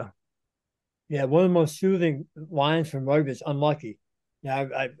much better. Yeah, one of the most soothing lines from rugby is unlucky.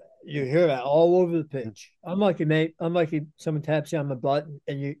 Yeah, you hear that all over the pitch. Unlucky, mate. Unlucky. Someone taps you on the butt,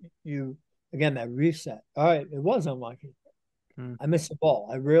 and you again that reset. All right, it was unlucky. I missed the ball.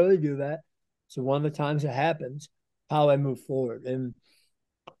 I rarely do that. So one of the times it happens, how I move forward. And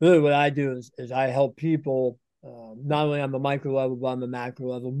really what I do is I help people not only on the micro level, but on the macro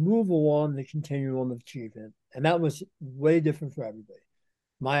level, move along the continuum of achievement. And that was way different for everybody.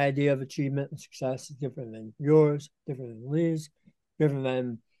 My idea of achievement and success is different than yours, different than Leigh's, different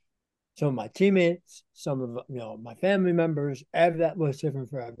than some of my teammates, some of my family members. That was different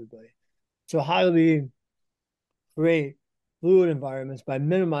for everybody. So how do we create fluid environments by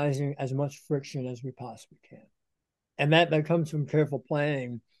minimizing as much friction as we possibly can? And that comes from careful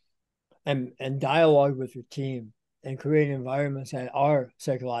planning and dialogue with your team and creating environments that are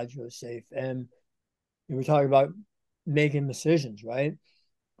psychologically safe. And we're talking about making decisions, right?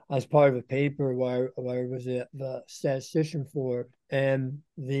 As part of a paper where I was the statistician for, and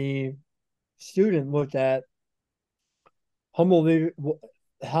the student looked at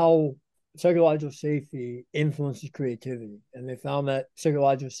how psychological safety influences creativity. And they found that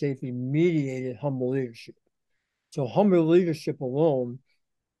psychological safety mediated humble leadership. So humble leadership alone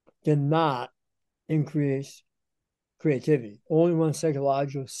did not increase creativity. Only when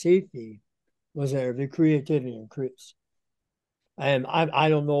psychological safety was there, the creativity increased. And I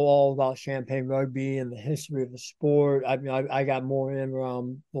don't know all about Champagne rugby and the history of the sport. I mean, I got more in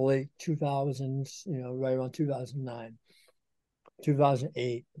around the late 2000s, right around 2009,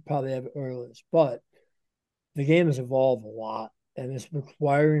 2008, probably have it earliest. But the game has evolved a lot, and it's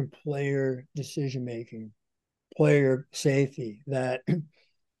requiring player decision making, player safety. That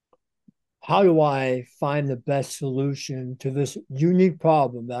how do I find the best solution to this unique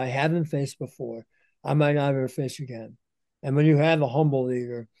problem that I haven't faced before? I might not ever face again. And when you have a humble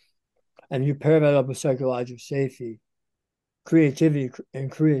leader and you pair that up with psychological safety, creativity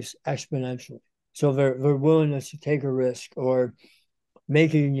increases exponentially. So their willingness to take a risk or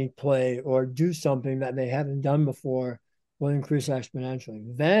make a unique play or do something that they haven't done before will increase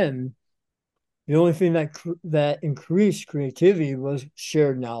exponentially. Then the only thing that increased creativity was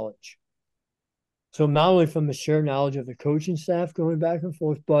shared knowledge. So not only from the shared knowledge of the coaching staff going back and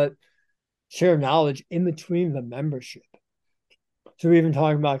forth, but shared knowledge in between the membership. So we're even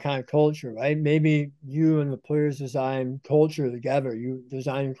talking about kind of culture, right? Maybe you and the players design culture together. You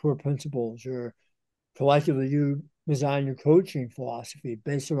design your core principles, or collectively you design your coaching philosophy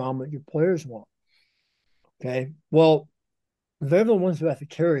based around what your players want. Okay. Well, they're the ones who have to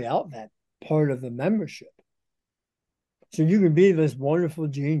carry out that part of the membership. So you can be this wonderful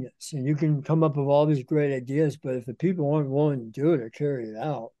genius and you can come up with all these great ideas, but if the people aren't willing to do it or carry it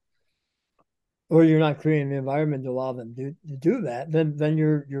out, or you're not creating the environment to allow them to do that, then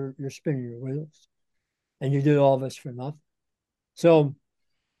you're spinning your wheels, and you did all this for nothing. So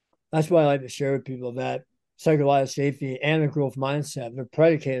that's why I like to share with people that psychological safety and a growth mindset, they're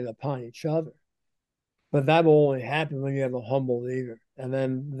predicated upon each other. But that will only happen when you have a humble leader, and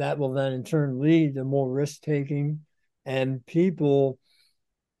then that will then in turn lead to more risk taking and people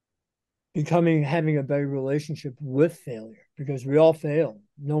having a better relationship with failure, because we all fail.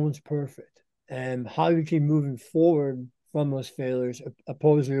 No one's perfect. And how do you keep moving forward from those failures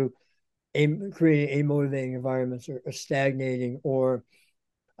opposed to creating amotivating environments or stagnating, or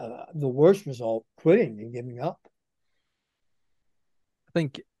the worst result, quitting and giving up? I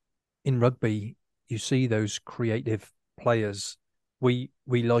think in rugby, you see those creative players. We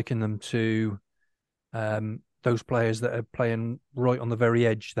liken them to those players that are playing right on the very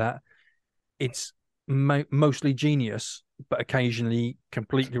edge, that it's mostly genius, but occasionally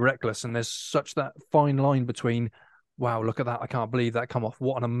completely reckless. And there's such that fine line between, wow, look at that, I can't believe that come off,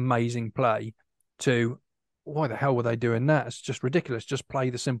 what an amazing play, to why the hell were they doing that? It's just ridiculous. Just play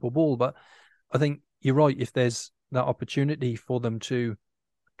the simple ball. But I think you're right. If there's that opportunity for them to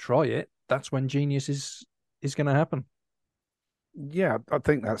try it, that's when genius is going to happen. Yeah, I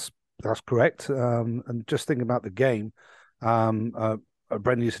think that's correct. And just thinking about the game, Brendan,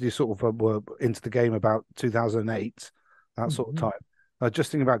 you said you sort of were into the game about 2008, that sort of time.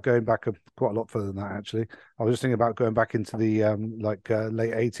 Just thinking about going back quite a lot further than that, actually. I was just thinking about going back into the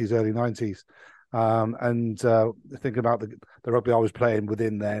late 80s, early 90s. And thinking about the rugby I was playing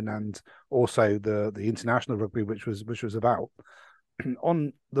within then, and also the international rugby, which was about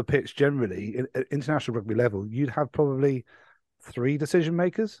on the pitch generally, international rugby level, you'd have probably 3 decision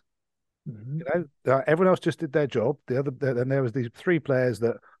makers. You know, everyone else just did their job. Then there was these 3 players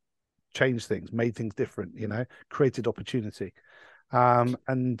that changed things, made things different. You know, created opportunity. And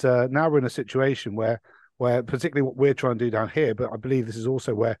now we're in a situation where particularly what we're trying to do down here, but I believe this is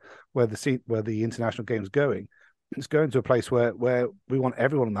also where the international game's going. It's going to a place where we want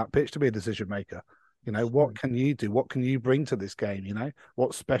everyone on that pitch to be a decision maker. You know, what can you do? What can you bring to this game? You know,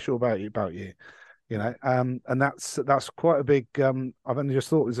 what's special about you? You know, and that's quite a big. I've only just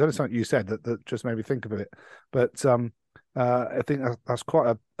thought there's only something you said that just made me think of it. But I think that's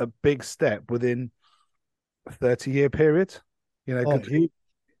quite a big step within a 30-year period. You know,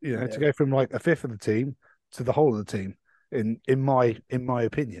 to go from like a fifth of the team to the whole of the team, in my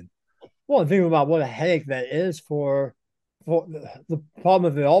opinion. Well, think about what a headache that is for the problem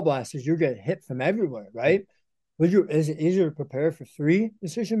of the All Blacks is you get hit from everywhere, right? Is it easier to prepare for 3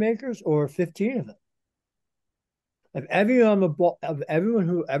 decision makers or 15 of them? Of everyone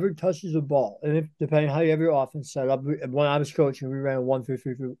who ever touches the ball, and depending on how you have your offense set up. When I was coaching, we ran a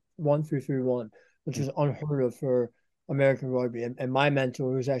 1-3-3-1, which is unheard of for American rugby. And my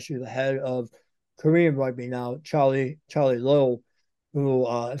mentor was actually the head of Korean rugby now, Charlie Lowe, who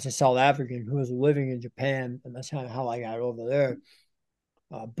is a South African who was living in Japan, and that's kind of how I got over there.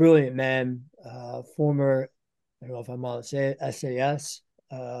 Brilliant man, former, I don't know if I'm on to say it, SAS,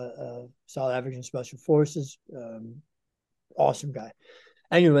 South African Special Forces, awesome guy.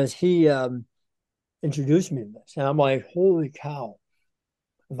 Anyways, he introduced me to this, and I'm like, holy cow,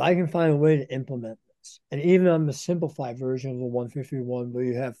 if I can find a way to implement this, and even on the simplified version of the 1-3-3-1 where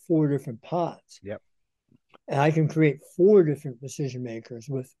you have 4 different pods, yep, and I can create 4 different decision makers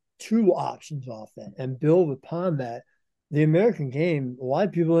with 2 options off that and build upon that. The American game, a lot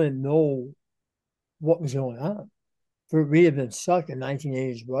of people didn't know what was going on. We had been stuck in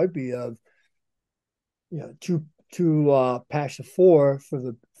 1980s rugby of, you know, two packs of 4 for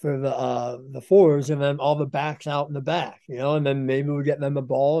the forwards, and then all the backs out in the back, you know, and then maybe we get them the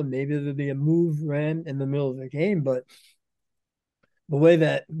ball, and maybe there'd be a move ran in the middle of the game. But the way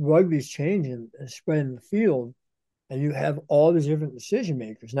that rugby's changing and spreading the field, and you have all these different decision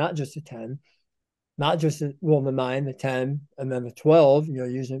makers, not just the 10, not just the 9, the 10, and then the 12, you know,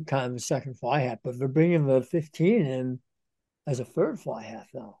 using kind of the second fly half, but they're bringing the 15 in as a third fly half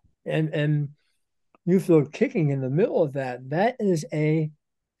now. And you throw kicking in the middle of that. That is a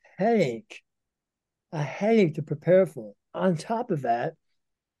headache to prepare for. On top of that,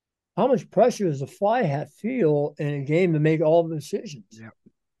 how much pressure does a fly half feel in a game to make all the decisions? Yeah.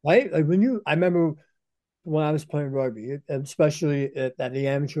 Right? Like I remember when I was playing rugby, especially at the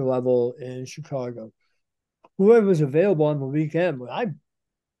amateur level in Chicago, whoever was available on the weekend, when I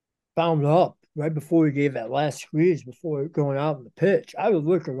bound up right before we gave that last squeeze before going out on the pitch, I would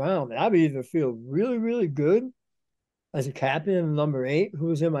look around and I would either feel really, really good as a captain, number 8, who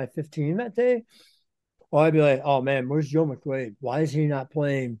was in my 15 that day, or I'd be like, oh man, where's Joe McQuaid? Why is he not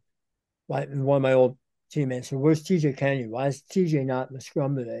playing? Like one of my old teammates. So where's TJ Kenyon? Why is TJ not in the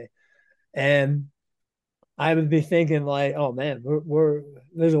scrum today? And I would be thinking like, oh man,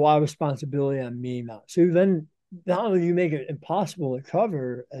 there's a lot of responsibility on me now. So then not only you make it impossible to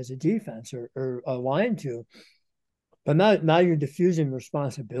cover as a defense or a line to, but now you're diffusing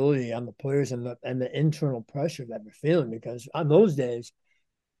responsibility on the players and the internal pressure that they're feeling. Because on those days,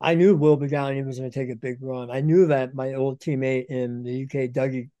 I knew Will Begani was going to take a big run. I knew that my old teammate in the UK,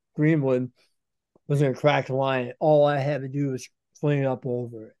 Dougie Greenwood, was going to crack the line. All I had to do was clean up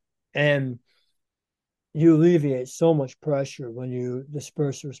over it. And you alleviate so much pressure when you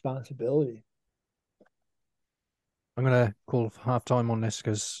disperse responsibility. I'm going to call halftime on this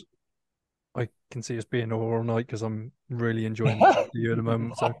because I can see us being all night because I'm really enjoying listening to you at the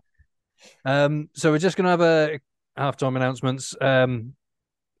moment. So we're just going to have a halftime announcements.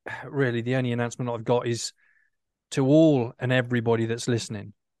 Really, the only announcement I've got is to all and everybody that's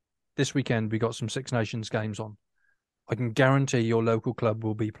listening, this weekend we got some Six Nations games on. I can guarantee your local club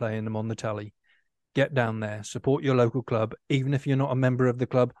will be playing them on the telly. Get down there, support your local club. Even if you're not a member of the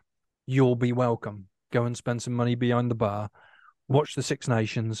club, you'll be welcome. Go and spend some money behind the bar. Watch the Six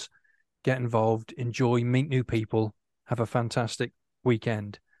Nations. Get involved. Enjoy. Meet new people. Have a fantastic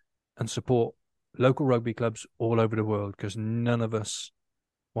weekend. And support local rugby clubs all over the world, because none of us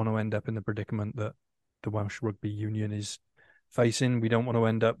want to end up in the predicament that the Welsh Rugby Union is facing. We don't want to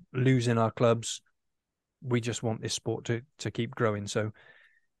end up losing our clubs. We just want this sport to keep growing. So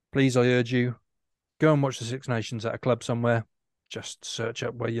please, I urge you, go and watch the Six Nations at a club somewhere. Just search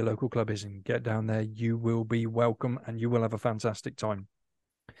up where your local club is and get down there. You will be welcome and you will have a fantastic time.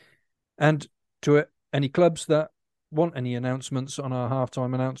 And to any clubs that want any announcements on our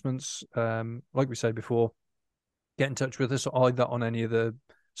halftime announcements, like we said before, get in touch with us either on any of the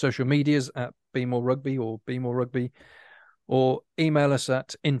social medias at Be More Rugby or Be More Rugby, or email us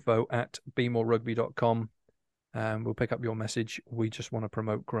at info@bemonerugby.com. We'll pick up your message. We just want to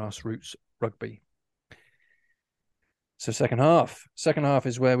promote grassroots rugby. So second half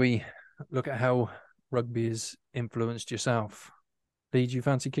is where we look at how rugby has influenced yourself. Leigh, do you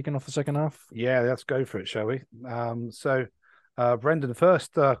fancy kicking off the second half? Yeah, let's go for it, shall we? So, Brendan, the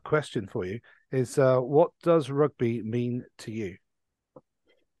first question for you is, what does rugby mean to you?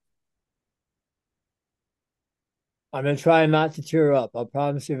 I'm gonna try not to tear up. I'll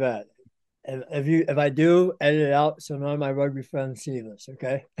promise you that. And if I do, edit it out so none of my rugby friends see this.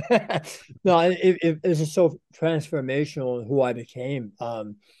 Okay? No, it's just so transformational in who I became.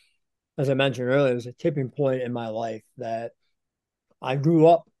 As I mentioned earlier, it was a tipping point in my life that I grew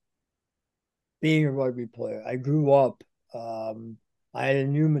up being a rugby player. I grew up. I had a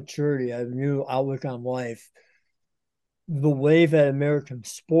new maturity. I had a new outlook on life. The way that American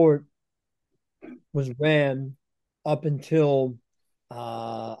sport was ran up until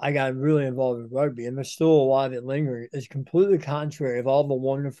I got really involved with rugby, and there's still a lot of it lingering, is completely contrary of all the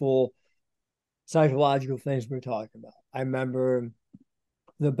wonderful psychological things we're talking about. I remember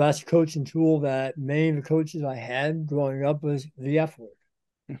the best coaching tool that many of the coaches I had growing up was the F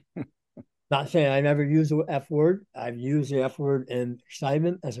word. Not saying I never used the F word. I've used the F word in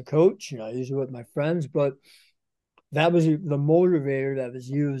excitement as a coach. I use it with my friends, but that was the motivator that was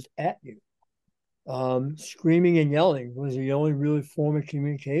used at you. Screaming and yelling was the only really form of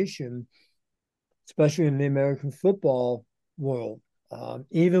communication, especially in the American football world.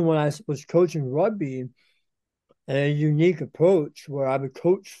 Even when I was coaching rugby, a unique approach where I would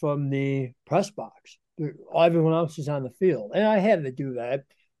coach from the press box. Everyone else is on the field. And I had to do that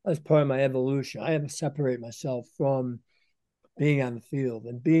as part of my evolution. I had to separate myself from being on the field.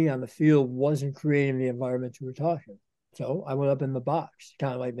 And being on the field wasn't creating the environment you were talking. So I went up in the box,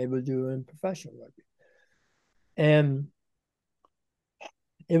 kind of like they would do in professional rugby. And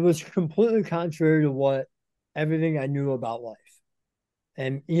it was completely contrary to what everything I knew about life.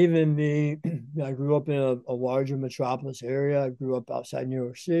 And even I grew up in a larger metropolis area. I grew up outside New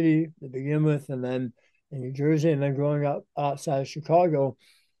York City to begin with, and then in New Jersey, and then growing up outside of Chicago.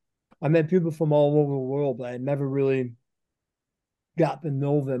 I met people from all over the world, but I never really got to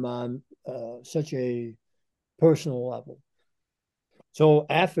know them on such a personal level. So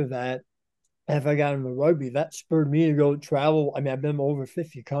after that, after I got into rugby, that spurred me to go travel. I mean, I've been to over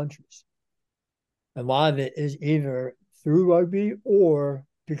 50 countries. A lot of it is either through rugby or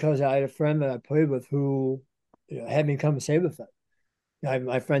because I had a friend that I played with who had me come and stay with them.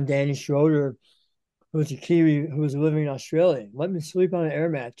 My friend Danny Schroeder, who was a Kiwi who was living in Australia, let me sleep on an air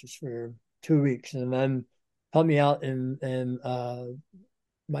mattress for 2 weeks and then helped me out in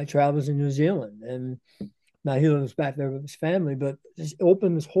my travels in New Zealand. And now he lives back there with his family, but just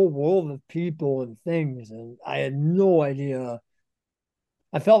opened this whole world of people and things. And I had no idea.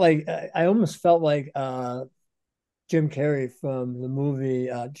 I almost felt like Jim Carrey from the movie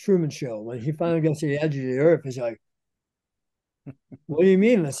Truman Show. When he finally gets to the edge of the earth, he's like, what do you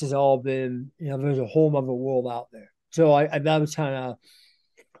mean this has all been, there's a whole other world out there. So that was kind of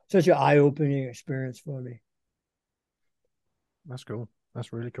such an eye-opening experience for me. That's cool.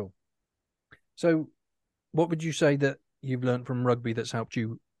 That's really cool. So what would you say that you've learned from rugby that's helped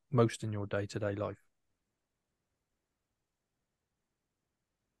you most in your day-to-day life?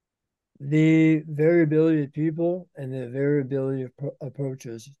 The variability of people and the variability of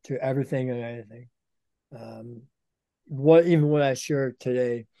approaches to everything and anything. What I shared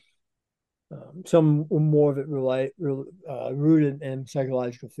today, some more of it rooted in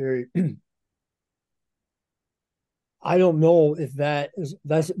psychological theory. I don't know if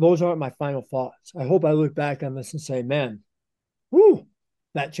those aren't my final thoughts. I hope I look back on this and say, man, whoo,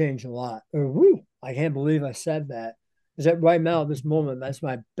 that changed a lot. Or whoo, I can't believe I said that. Is that right now, at this moment, that's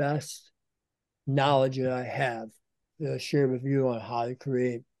my best knowledge that I have to share with you on how to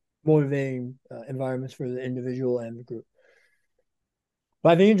create motivating environments for the individual and the group.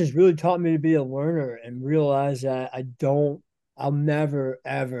 But I think it just really taught me to be a learner and realize that I'll never,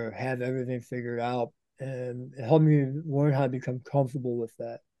 ever have everything figured out. And it helped me learn how to become comfortable with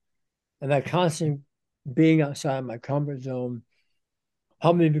that. And that constant being outside my comfort zone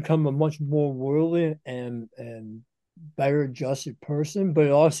helped me become a much more worldly and better adjusted person, but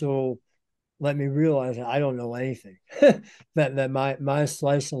it also let me realize that I don't know anything. that my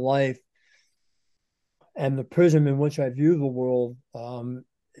slice of life and the prism in which I view the world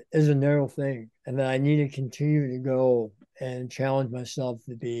is a narrow thing, and that I need to continue to go and challenge myself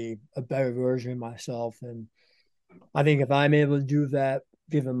to be a better version of myself. And I think if I'm able to do that,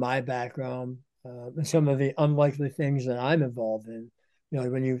 given my background and some of the unlikely things that I'm involved in,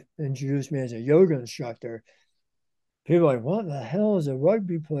 when you introduced me as a yoga instructor, people are like, what the hell is a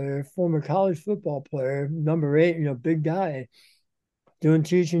rugby player, former college football player, number 8, big guy, doing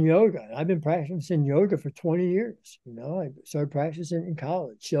teaching yoga? And I've been practicing yoga for 20 years. I started practicing in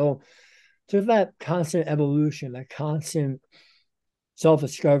college. So that constant evolution, that constant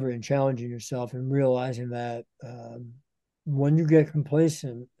self-discovery and challenging yourself and realizing that when you get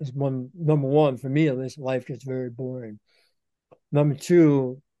complacent is number one, for me at least, life gets very boring. Number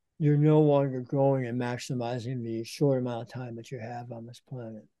two, you're no longer growing and maximizing the short amount of time that you have on this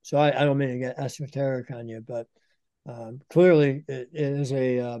planet. So I don't mean to get esoteric on you, but clearly it is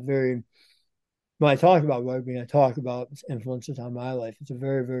a very, when I talk about rugby, I talk about its influences on my life. It's a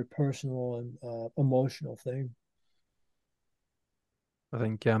very, very personal and emotional thing. I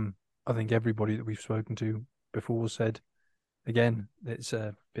think everybody that we've spoken to before said, again, it's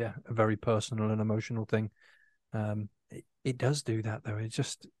a very personal and emotional thing. It does do that though.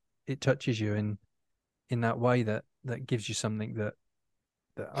 It touches you in that way that gives you something that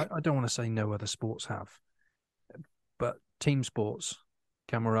I don't want to say no other sports have, but team sports,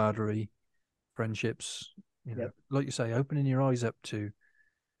 camaraderie, friendships, Yep. like you say, opening your eyes up to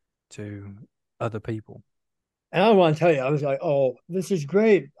other people. And I want to tell you, I was like, oh, this is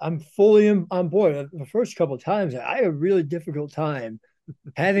great. I'm fully on board. The first couple of times, I had a really difficult time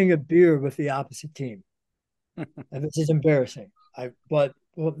having a beer with the opposite team. And this is embarrassing. But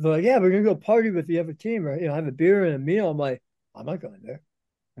they're like, yeah, we're gonna go party with the other team, or have a beer and a meal. I'm like, I'm not going there.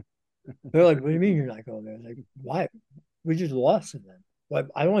 They're like, what do you mean you're not going there? I was like, why? We just lost to them. Like,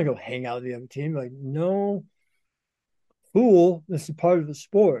 I don't want to go hang out with the other team. Like, no, fool. This is part of the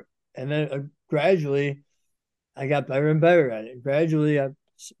sport. And then gradually, I got better and better at it. Gradually,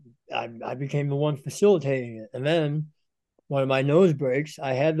 I became the one facilitating it. And then one of my nose breaks,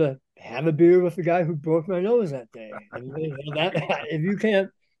 I had to have a beer with the guy who broke my nose that day. And that,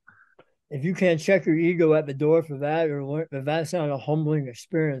 if you can't check your ego at the door for that, or if that's not a humbling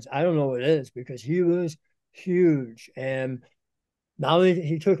experience, I don't know what it is, because he was huge. And not only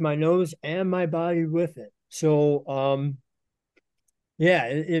he took my nose and my body with it. So yeah,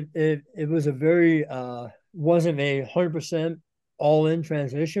 it was a very wasn't a 100% all in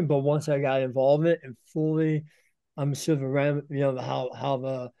transition, but once I got involved in it and fully understood around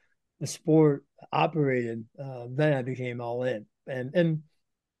how the sport operated, then I became all in, and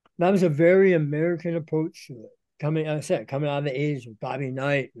that was a very American approach to it. Coming, like I said, coming out of the '80s with Bobby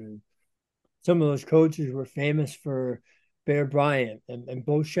Knight, and some of those coaches were famous for Bear Bryant and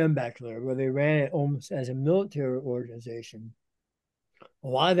Bo Schembechler, where they ran it almost as a military organization. A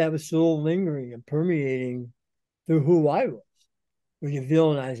lot of that was still lingering and permeating through who I was. When you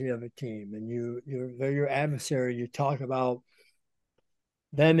villainize the other team and they're your adversary, you talk about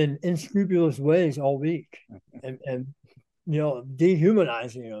them in unscrupulous ways all week, and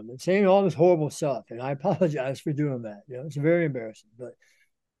dehumanizing them and saying all this horrible stuff. And I apologize for doing that. It's very embarrassing, but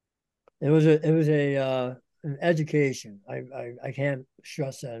it was an education. I can't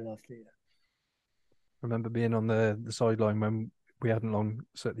stress that enough to you. Remember being on the sideline when we hadn't long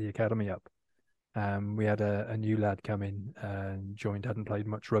set the academy up. We had a new lad come in and joined, hadn't played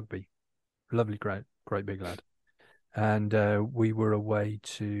much rugby. Lovely, great big lad. And we were away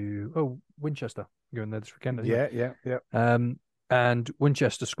to Winchester, going there this weekend. Yeah. And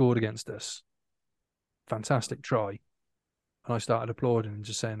Winchester scored against us. Fantastic try. And I started applauding and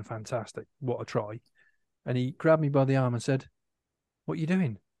just saying, fantastic, what a try. And he grabbed me by the arm and said, what are you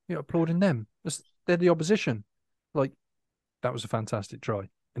doing? You're applauding them. They're the opposition. Like, that was a fantastic try.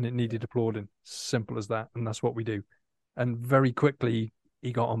 And it needed applauding. Simple as that. And that's what we do. And very quickly,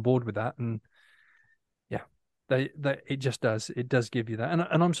 he got on board with that. And yeah, it just does. It does give you that.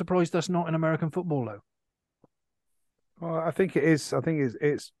 And I'm surprised that's not in American football, though. Well, I think it is. I think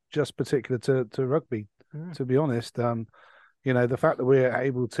it's just particular to rugby, to be honest. The fact that we're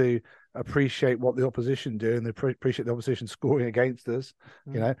able to appreciate what the opposition do and appreciate the opposition scoring against us,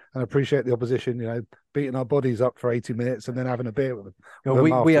 and appreciate the opposition, beating our bodies up for 80 minutes and then having a beer with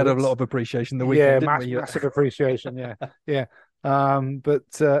them. We had a lot of appreciation the weekend, didn't we? Massive appreciation. Yeah, yeah.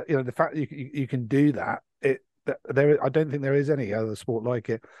 But the fact that you can do that, I don't think there is any other sport like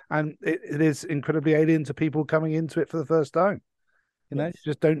it, and it is incredibly alien to people coming into it for the first time. You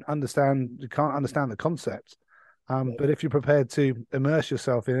just don't understand. You can't understand the concepts. But if you're prepared to immerse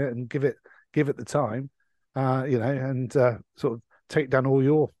yourself in it and give it the time, and sort of take down all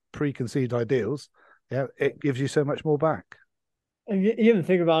your preconceived ideals, it gives you so much more back. And you even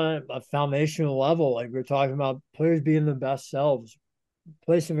think about it at a foundational level, like we're talking about players being the best selves,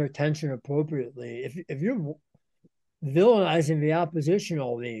 placing their attention appropriately. If you're villainizing the opposition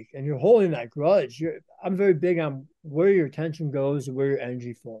all week and you're holding that grudge, I'm very big on where your attention goes and where your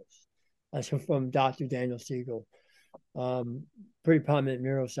energy flows. That's from Dr. Daniel Siegel, pretty prominent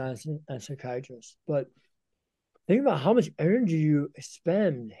neuroscience and psychiatrist. But think about how much energy you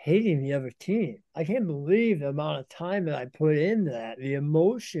spend hating the other team. I can't believe the amount of time that I put into that, the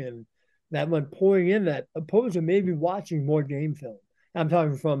emotion that went pouring in that, opposed to maybe watching more game film. I'm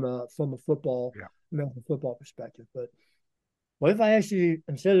talking from a football, American football perspective. But what if I actually,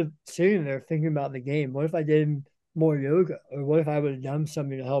 instead of sitting there thinking about the game, what if I did more yoga? Or what if I would have done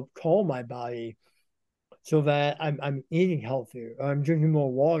something to help calm my body so that I'm eating healthier, or I'm drinking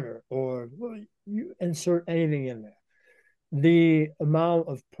more water, or you insert anything in there. The amount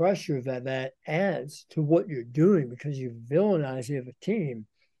of pressure that adds to what you're doing because you villainize the other team,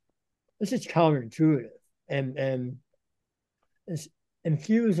 this is counterintuitive. And it's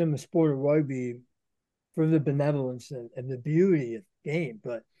infused in the sport of rugby for the benevolence and the beauty of the game.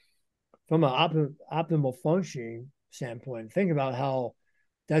 But from an optimal functioning standpoint, think about how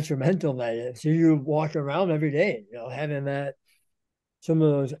detrimental that is. So you walk around every day, having some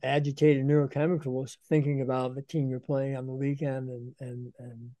of those agitated neurochemicals, thinking about the team you're playing on the weekend and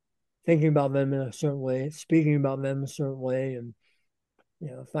thinking about them in a certain way, speaking about them a certain way, and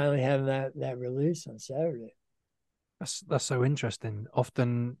finally having that release on Saturday. That's so interesting.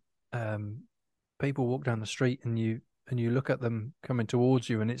 Often people walk down the street and you look at them coming towards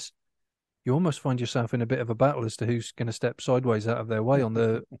you, and you almost find yourself in a bit of a battle as to who's going to step sideways out of their way on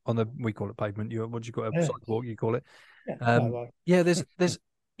the we call it pavement. What do you call it? Sidewalk, you call it.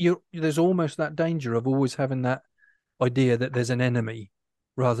 There's almost that danger of always having that idea that there's an enemy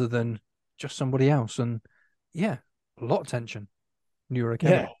rather than just somebody else. And a lot of tension,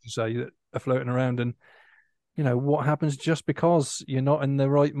 neurochemicals to say, that are floating around. And what happens just because you're not in the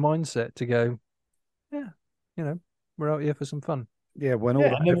right mindset to go, we're out here for some fun. When all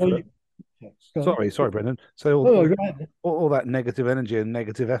that effort. Sorry, Brendan. So all that negative energy and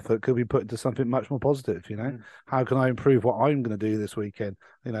negative effort could be put into something much more positive. How can I improve what I'm going to do this weekend?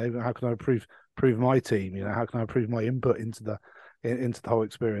 How can I improve my team? How can I improve my input into the whole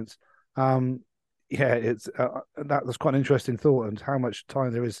experience? It's that's quite an interesting thought, and how much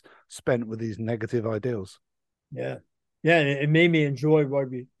time there is spent with these negative ideals. It made me enjoy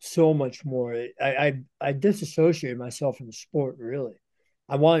rugby so much more. I disassociated myself from the sport, really.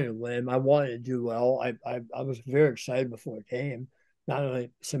 I wanted to win. I wanted to do well. I was very excited before it came, not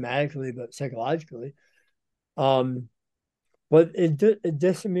only somatically but psychologically. But it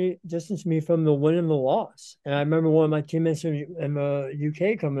distanced me from the win and the loss. And I remember one of my teammates in the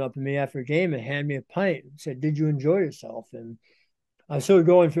UK coming up to me after a game and handed me a pint and said, "Did you enjoy yourself?" And I was sort of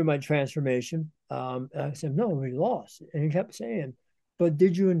going through my transformation. And I said, "No, we lost." And he kept saying, "But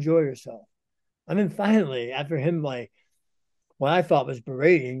did you enjoy yourself?" And then finally, after him what I thought was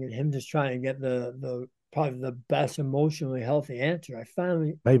berating and him just trying to get the probably the best emotionally healthy answer, I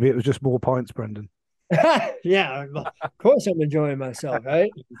finally maybe it was just more pints, Brendan. Of course I'm enjoying myself, right?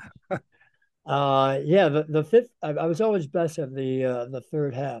 The fifth, I was always best at the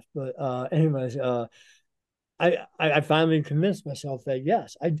third half, but anyways, I finally convinced myself that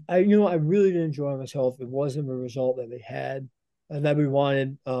yes, I really did enjoy myself. It wasn't the result that they had and that we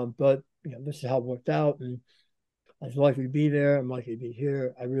wanted, but this is how it worked out, and I was lucky to be there. I'm lucky to be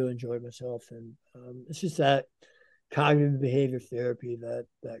here. I really enjoyed myself, and it's just that cognitive behavior therapy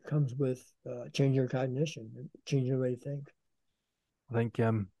that comes with changing your cognition, changing the way you think. I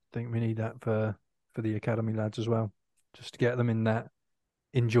think we need that for the academy lads as well, just to get them in that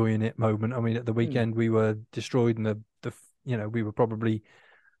enjoying it moment. I mean, at the weekend we were destroyed, and we were probably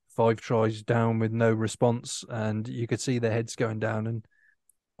 5 tries down with no response, and you could see their heads going down. And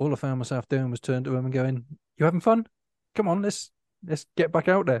all I found myself doing was turn to them and going, "You having fun? Come on, let's get back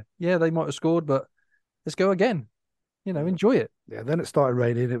out there. Yeah, they might have scored, but let's go again." enjoy it. Yeah, then it started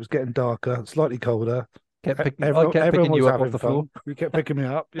raining. It was getting darker, slightly colder. I kept Everyone picking was you up off having the fun. floor. You kept picking me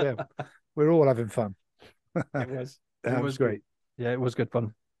up. Yeah, we were all having fun. It was. It was great. Yeah, it was good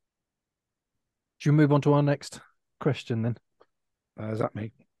fun. Should we move on to our next question then? Is that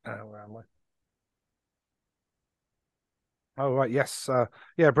me? Where am I? Oh, right. Yes.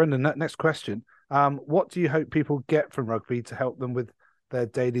 Yeah, Brendan, next question. What do you hope people get from rugby to help them with their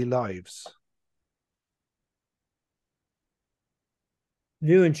daily lives?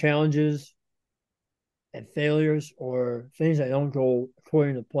 Viewing challenges and failures or things that don't go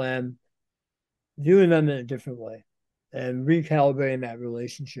according to plan, viewing them in a different way and recalibrating that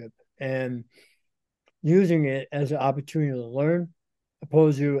relationship and using it as an opportunity to learn,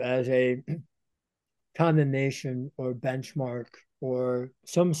 opposed to as a condemnation or benchmark or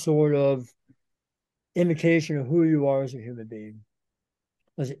some sort of indication of who you are as a human being.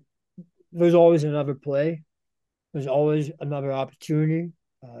 There's always another play. There's always another opportunity.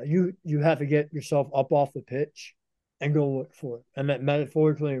 You have to get yourself up off the pitch and go look for it. And that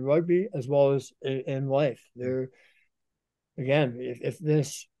metaphorically in rugby as well as in life. There, again, if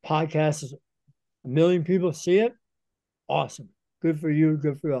this podcast is 1 million people see it, awesome. Good for you,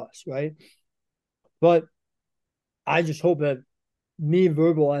 good for us, right? But I just hope that me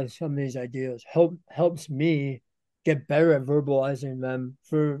verbalize some of these ideas helps me get better at verbalizing them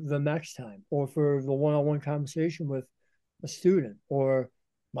for the next time or for the one-on-one conversation with a student or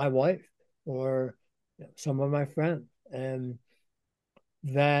my wife or some of my friends. And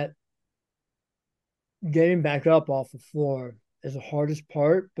that getting back up off the floor is the hardest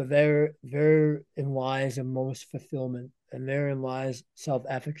part, but therein lies the most fulfillment and therein lies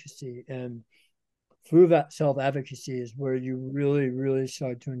self-efficacy. And through that self-efficacy is where you really, really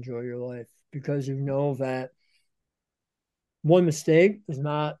start to enjoy your life because you know that one mistake is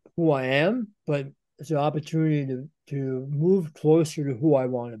not who I am, but it's an opportunity to move closer to who I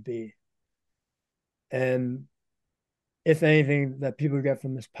want to be. And if anything that people get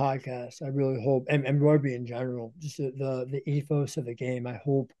from this podcast, I really hope, and rugby in general, just the ethos of the game, I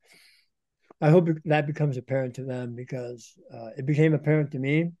hope that becomes apparent to them because it became apparent to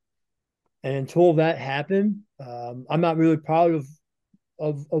me. And until that happened, I'm not really proud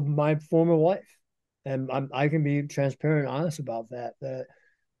of my former life. And I can be transparent and honest about that. That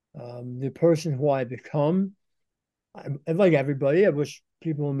the person who I become, like everybody, I wish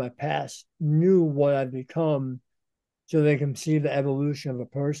people in my past knew what I've become so they can see the evolution of a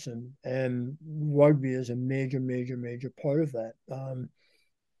person. And rugby is a major, major, major part of that.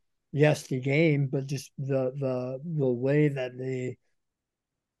 Yes, the game, but just the way that the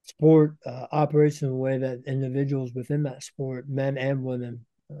sport operates in a way that individuals within that sport, men and women,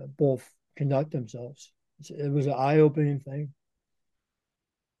 both conduct themselves. It was an eye-opening thing.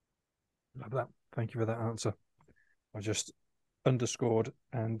 Love that. Thank you for that answer. I just underscored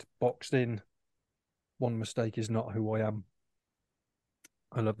and boxed in one mistake is not who I am.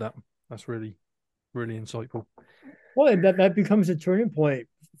 I love that. That's really, really insightful. Well, that becomes a turning point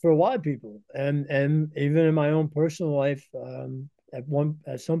for a lot of people, and even in my own personal life,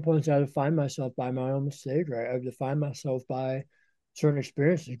 at some points I define myself by my own mistake, right? I define myself by certain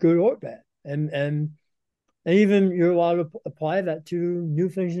experiences, good or bad, and even you're allowed to apply that to new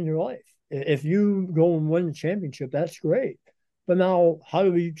things in your life. If you go and win the championship, that's great. But now, how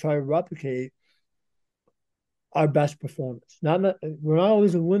do we try to replicate our best performance? We're not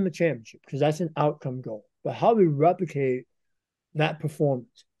always to win the championship because that's an outcome goal. But how do we replicate that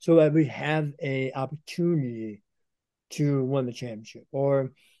performance so that we have a opportunity to win the championship?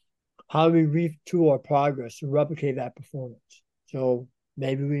 Or how do we retool our progress to replicate that performance? So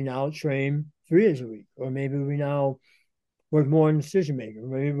maybe we now train 3 days a week, or maybe we now work more on decision making, or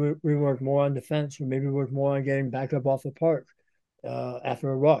maybe we work more on defense, or maybe we work more on getting back up off the park after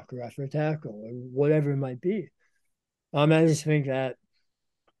a ruck or after a tackle, or whatever it might be. I just think that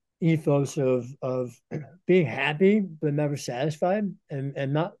ethos of being happy but never satisfied,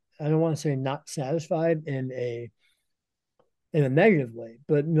 and not, I don't want to say not satisfied in a negative way,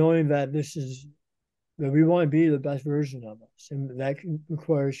 but knowing that that we want to be the best version of us, and that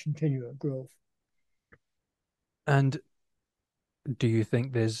requires continual growth. And do you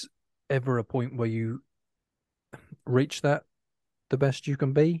think there's ever a point where you reach that the best you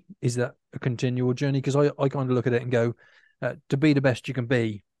can be? Is that a continual journey? Because I kind of look at it and go, to be the best you can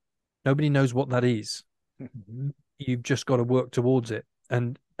be, nobody knows what that is. Mm-hmm. You've just got to work towards it,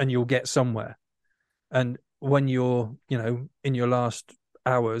 and you'll get somewhere. And when you're, in your last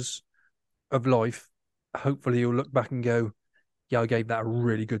hours of life, hopefully you'll look back and go, yeah, I gave that a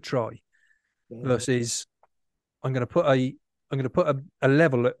really good try. Mm-hmm. Versus I'm going to put I'm going to put a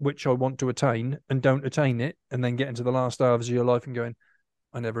level at which I want to attain and don't attain it, and then get into the last hours of your life and going,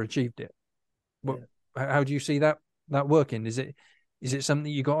 I never achieved it. What, how do you see that working? Is it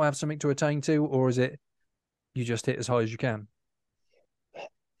something you got to have something to attain to, or is it you just hit as high as you can?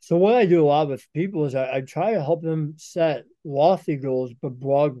 So what I do a lot with people is I try to help them set lofty goals, but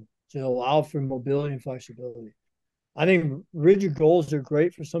broad to allow for mobility and flexibility. I think rigid goals are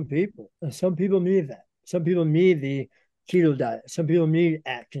great for some people, and some people need that. Some people need the keto diet. Some people need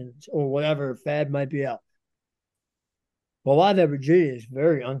Atkins or whatever fad might be out. But a lot of that rigidity is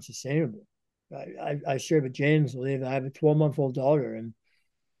very unsustainable. I shared with James, Leigh, that I have a 12-month-old daughter, and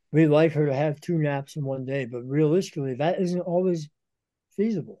we'd like her to have 2 naps in one day, but realistically, that isn't always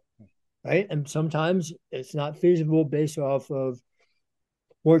feasible, right? And sometimes it's not feasible based off of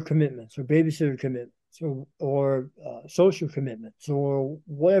work commitments or babysitter commitments or social commitments or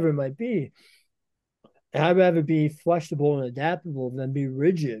whatever it might be. And I'd rather be flexible and adaptable than be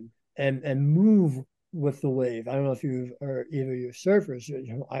rigid and move with the wave. I don't know if you are either your surfers.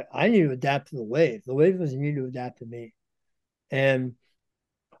 You know, I need to adapt to the wave. The wave doesn't need to adapt to me. And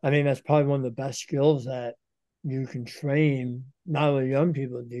I think that's probably one of the best skills that you can train not only young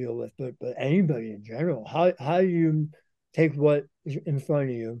people to deal with, but anybody in general. How you take what is in front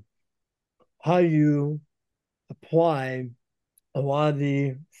of you, how you apply a lot of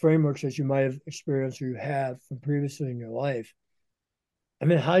the frameworks that you might have experienced or you have from previously in your life. I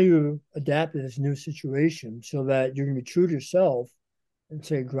mean, how you adapt to this new situation so that you're going to be true to yourself and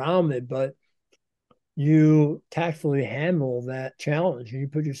say grounded, but you tactfully handle that challenge and you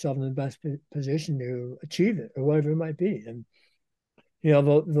put yourself in the best position to achieve it or whatever it might be. And, you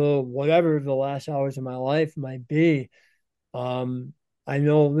know, the whatever the last hours of my life might be, I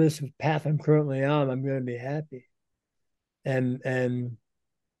know this path I'm currently on, I'm going to be happy. And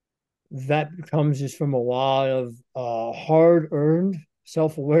that comes just from a lot of hard-earned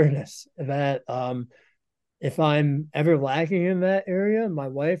self-awareness that if I'm ever lacking in that area, my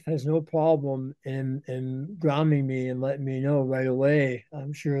wife has no problem in grounding me and letting me know right away.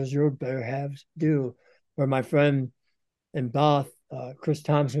 I'm sure as your better halves do. Or my friend in Bath, Chris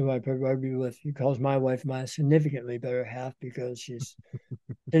Thompson, who I played rugby with, he calls my wife my significantly better half because she's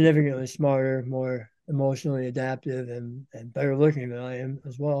significantly smarter, more emotionally adaptive, and better looking than I am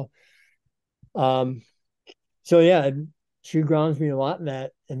as well. So yeah, she grounds me a lot in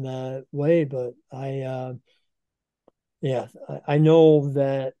that way. But I know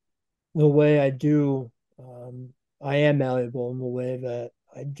that the way I do, I am malleable in the way that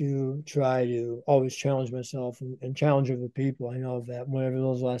I do try to always challenge myself and challenge other people. I know that whenever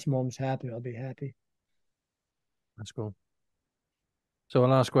those last moments happen, I'll be happy. That's cool. So, a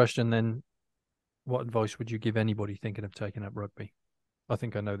last question then: what advice would you give anybody thinking of taking up rugby? I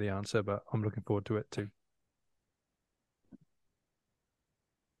think I know the answer, but I'm looking forward to it too.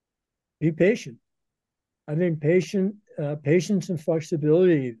 Be patient. I think patience and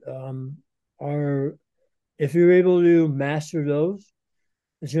flexibility are, if you're able to master those,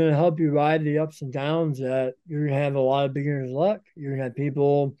 it's going to help you ride the ups and downs that you're going to have a lot of beginner's luck. You're going to have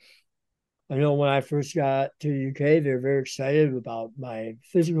people. I know when I first got to the UK, they were very excited about my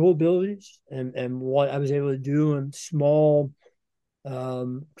physical abilities and what I was able to do in small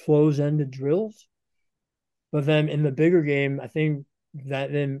close-ended drills. But then in the bigger game, I think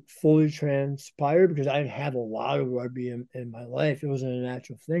that then fully transpired because I had a lot of rugby in my life. It wasn't a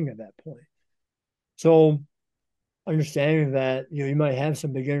natural thing at that point. So understanding that you might have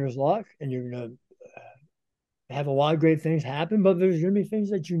some beginner's luck and you're going to have a lot of great things happen, but there's going to be things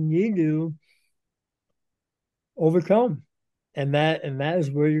that you need to overcome, and that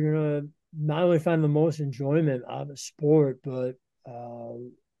is where you're going to not only find the most enjoyment out of sport, but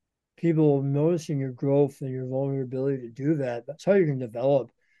people noticing your growth and your vulnerability to do that. That's how you can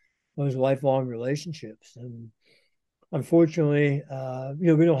develop those lifelong relationships. And unfortunately,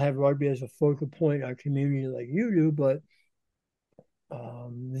 we don't have rugby as a focal point in our community like you do, but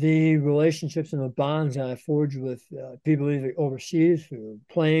the relationships and the bonds that I forge with people either overseas through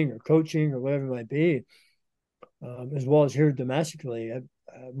playing or coaching or whatever it might be, as well as here domestically,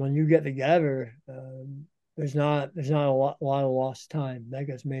 when you get together, there's not a lot of lost time that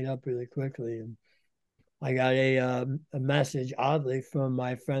gets made up really quickly. And I got a message oddly from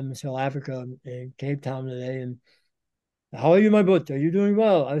my friend in South Africa in Cape Town today, and how are you, my butt? Are you doing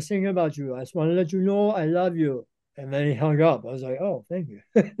well? I was thinking about you. I just want to let you know I love you. And then he hung up. I was like, oh, thank you.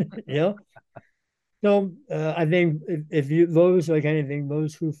 You know? So I think if you, those like anything,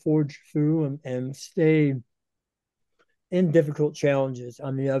 those who forge through and stay in difficult challenges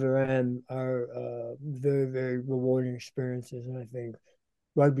on the other end are very, very rewarding experiences. And I think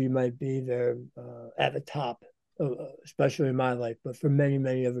rugby might be there at the top especially in my life, but for many,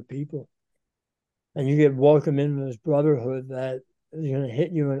 many other people. And you get welcomed into this brotherhood that is going to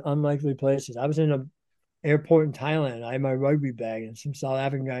hit you in unlikely places. I was in an airport in Thailand. I had my rugby bag, and some South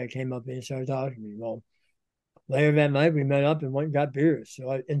African guy came up and started talking to me. Well, later that night, we met up and went and got beers. So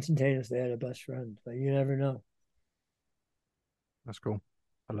I instantaneously had a best friend. But you never know. That's cool.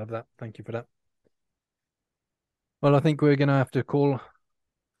 I love that. Thank you for that. Well, I think we're going to have to call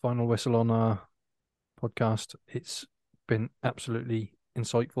final whistle on our podcast. It's been absolutely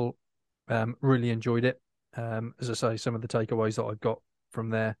insightful. Really enjoyed it. As I say, some of the takeaways that I've got from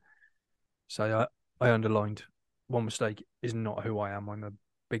there. So I underlined one mistake is not who I am. I'm a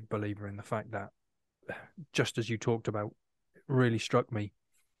big believer in the fact that, just as you talked about, it really struck me,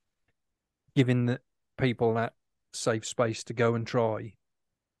 giving the people that safe space to go and try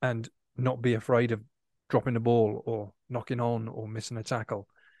and not be afraid of dropping the ball or knocking on or missing a tackle,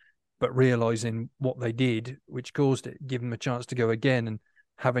 but realizing what they did, which caused it, give them a chance to go again, and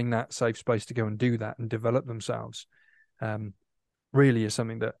having that safe space to go and do that and develop themselves, really is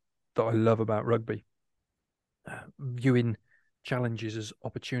something that I love about rugby. Viewing challenges as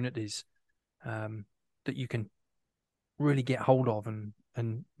opportunities that you can really get hold of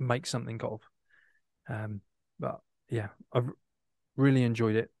and make something of. But yeah, I've really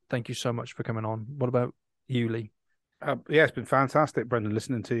enjoyed it. Thank you so much for coming on. What about you, Leigh? Yeah, it's been fantastic, Brendan,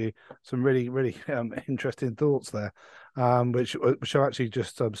 listening to you. Some really, really interesting thoughts there, which have actually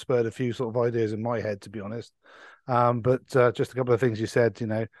just spurred a few sort of ideas in my head, to be honest. But just a couple of things you said,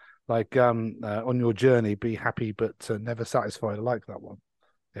 like on your journey, be happy but never satisfied. I like that one.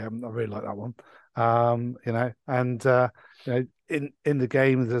 Yeah, I really like that one. And in the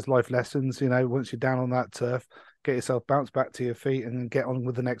game, there's life lessons. Once you're down on that turf, get yourself bounce back to your feet and get on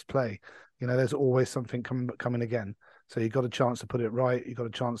with the next play. There's always something coming again. So you got a chance to put it right. You got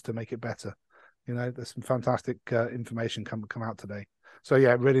a chance to make it better. There's some fantastic information come out today. So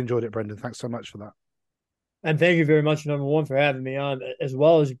yeah, really enjoyed it, Brendan. Thanks so much for that. And thank you very much, number one, for having me on, as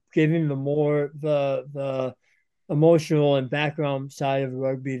well as giving the emotional and background side of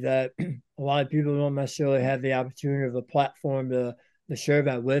rugby that a lot of people don't necessarily have the opportunity or the platform to share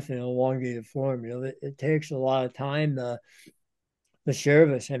that with in an elongated form. It takes a lot of time to share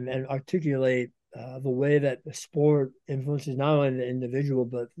this and articulate the way that the sport influences not only the individual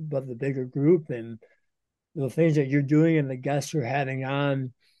but the bigger group, and the things that you're doing and the guests you're having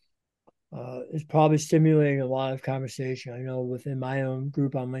on is probably stimulating a lot of conversation. I know within my own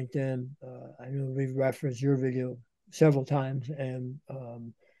group on LinkedIn, I know we've referenced your video several times, and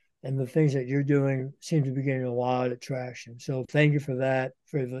the things that you're doing seem to be getting a lot of traction. So thank you for that,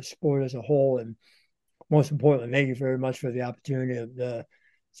 for the sport as a whole, and most importantly, thank you very much for the opportunity to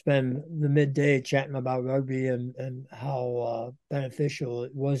spend the midday chatting about rugby and how beneficial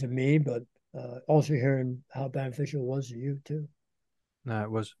it was to me, but also hearing how beneficial it was to you too. No,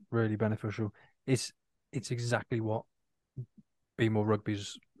 it was really beneficial. It's exactly what Be More Rugby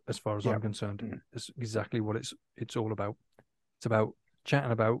is, as far as I'm concerned. It's exactly what it's all about. It's about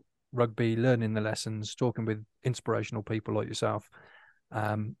chatting about rugby, learning the lessons, talking with inspirational people like yourself,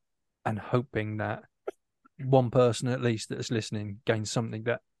 and hoping that one person at least that is listening gains something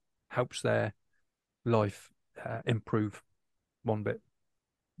that helps their life improve one bit.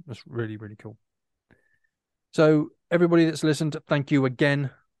 That's really, really cool. So everybody that's listened, thank you again.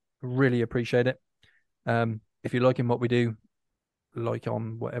 Really appreciate it. If you're liking what we do, like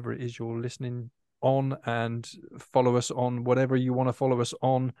on whatever it is you're listening on, and follow us on whatever you want to follow us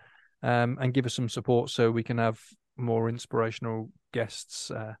on, and give us some support so we can have more inspirational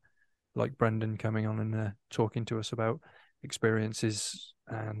guests like Brendan coming on and talking to us about experiences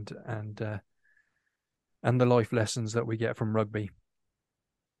and the life lessons that we get from rugby.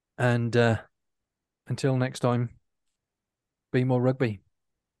 And until next time, be more rugby.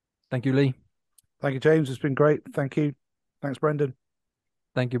 Thank you, Leigh. Thank you, James. It's been great. Thank you. Thanks, Brendan.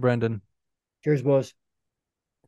 Thank you, Brendan. Cheers, boys.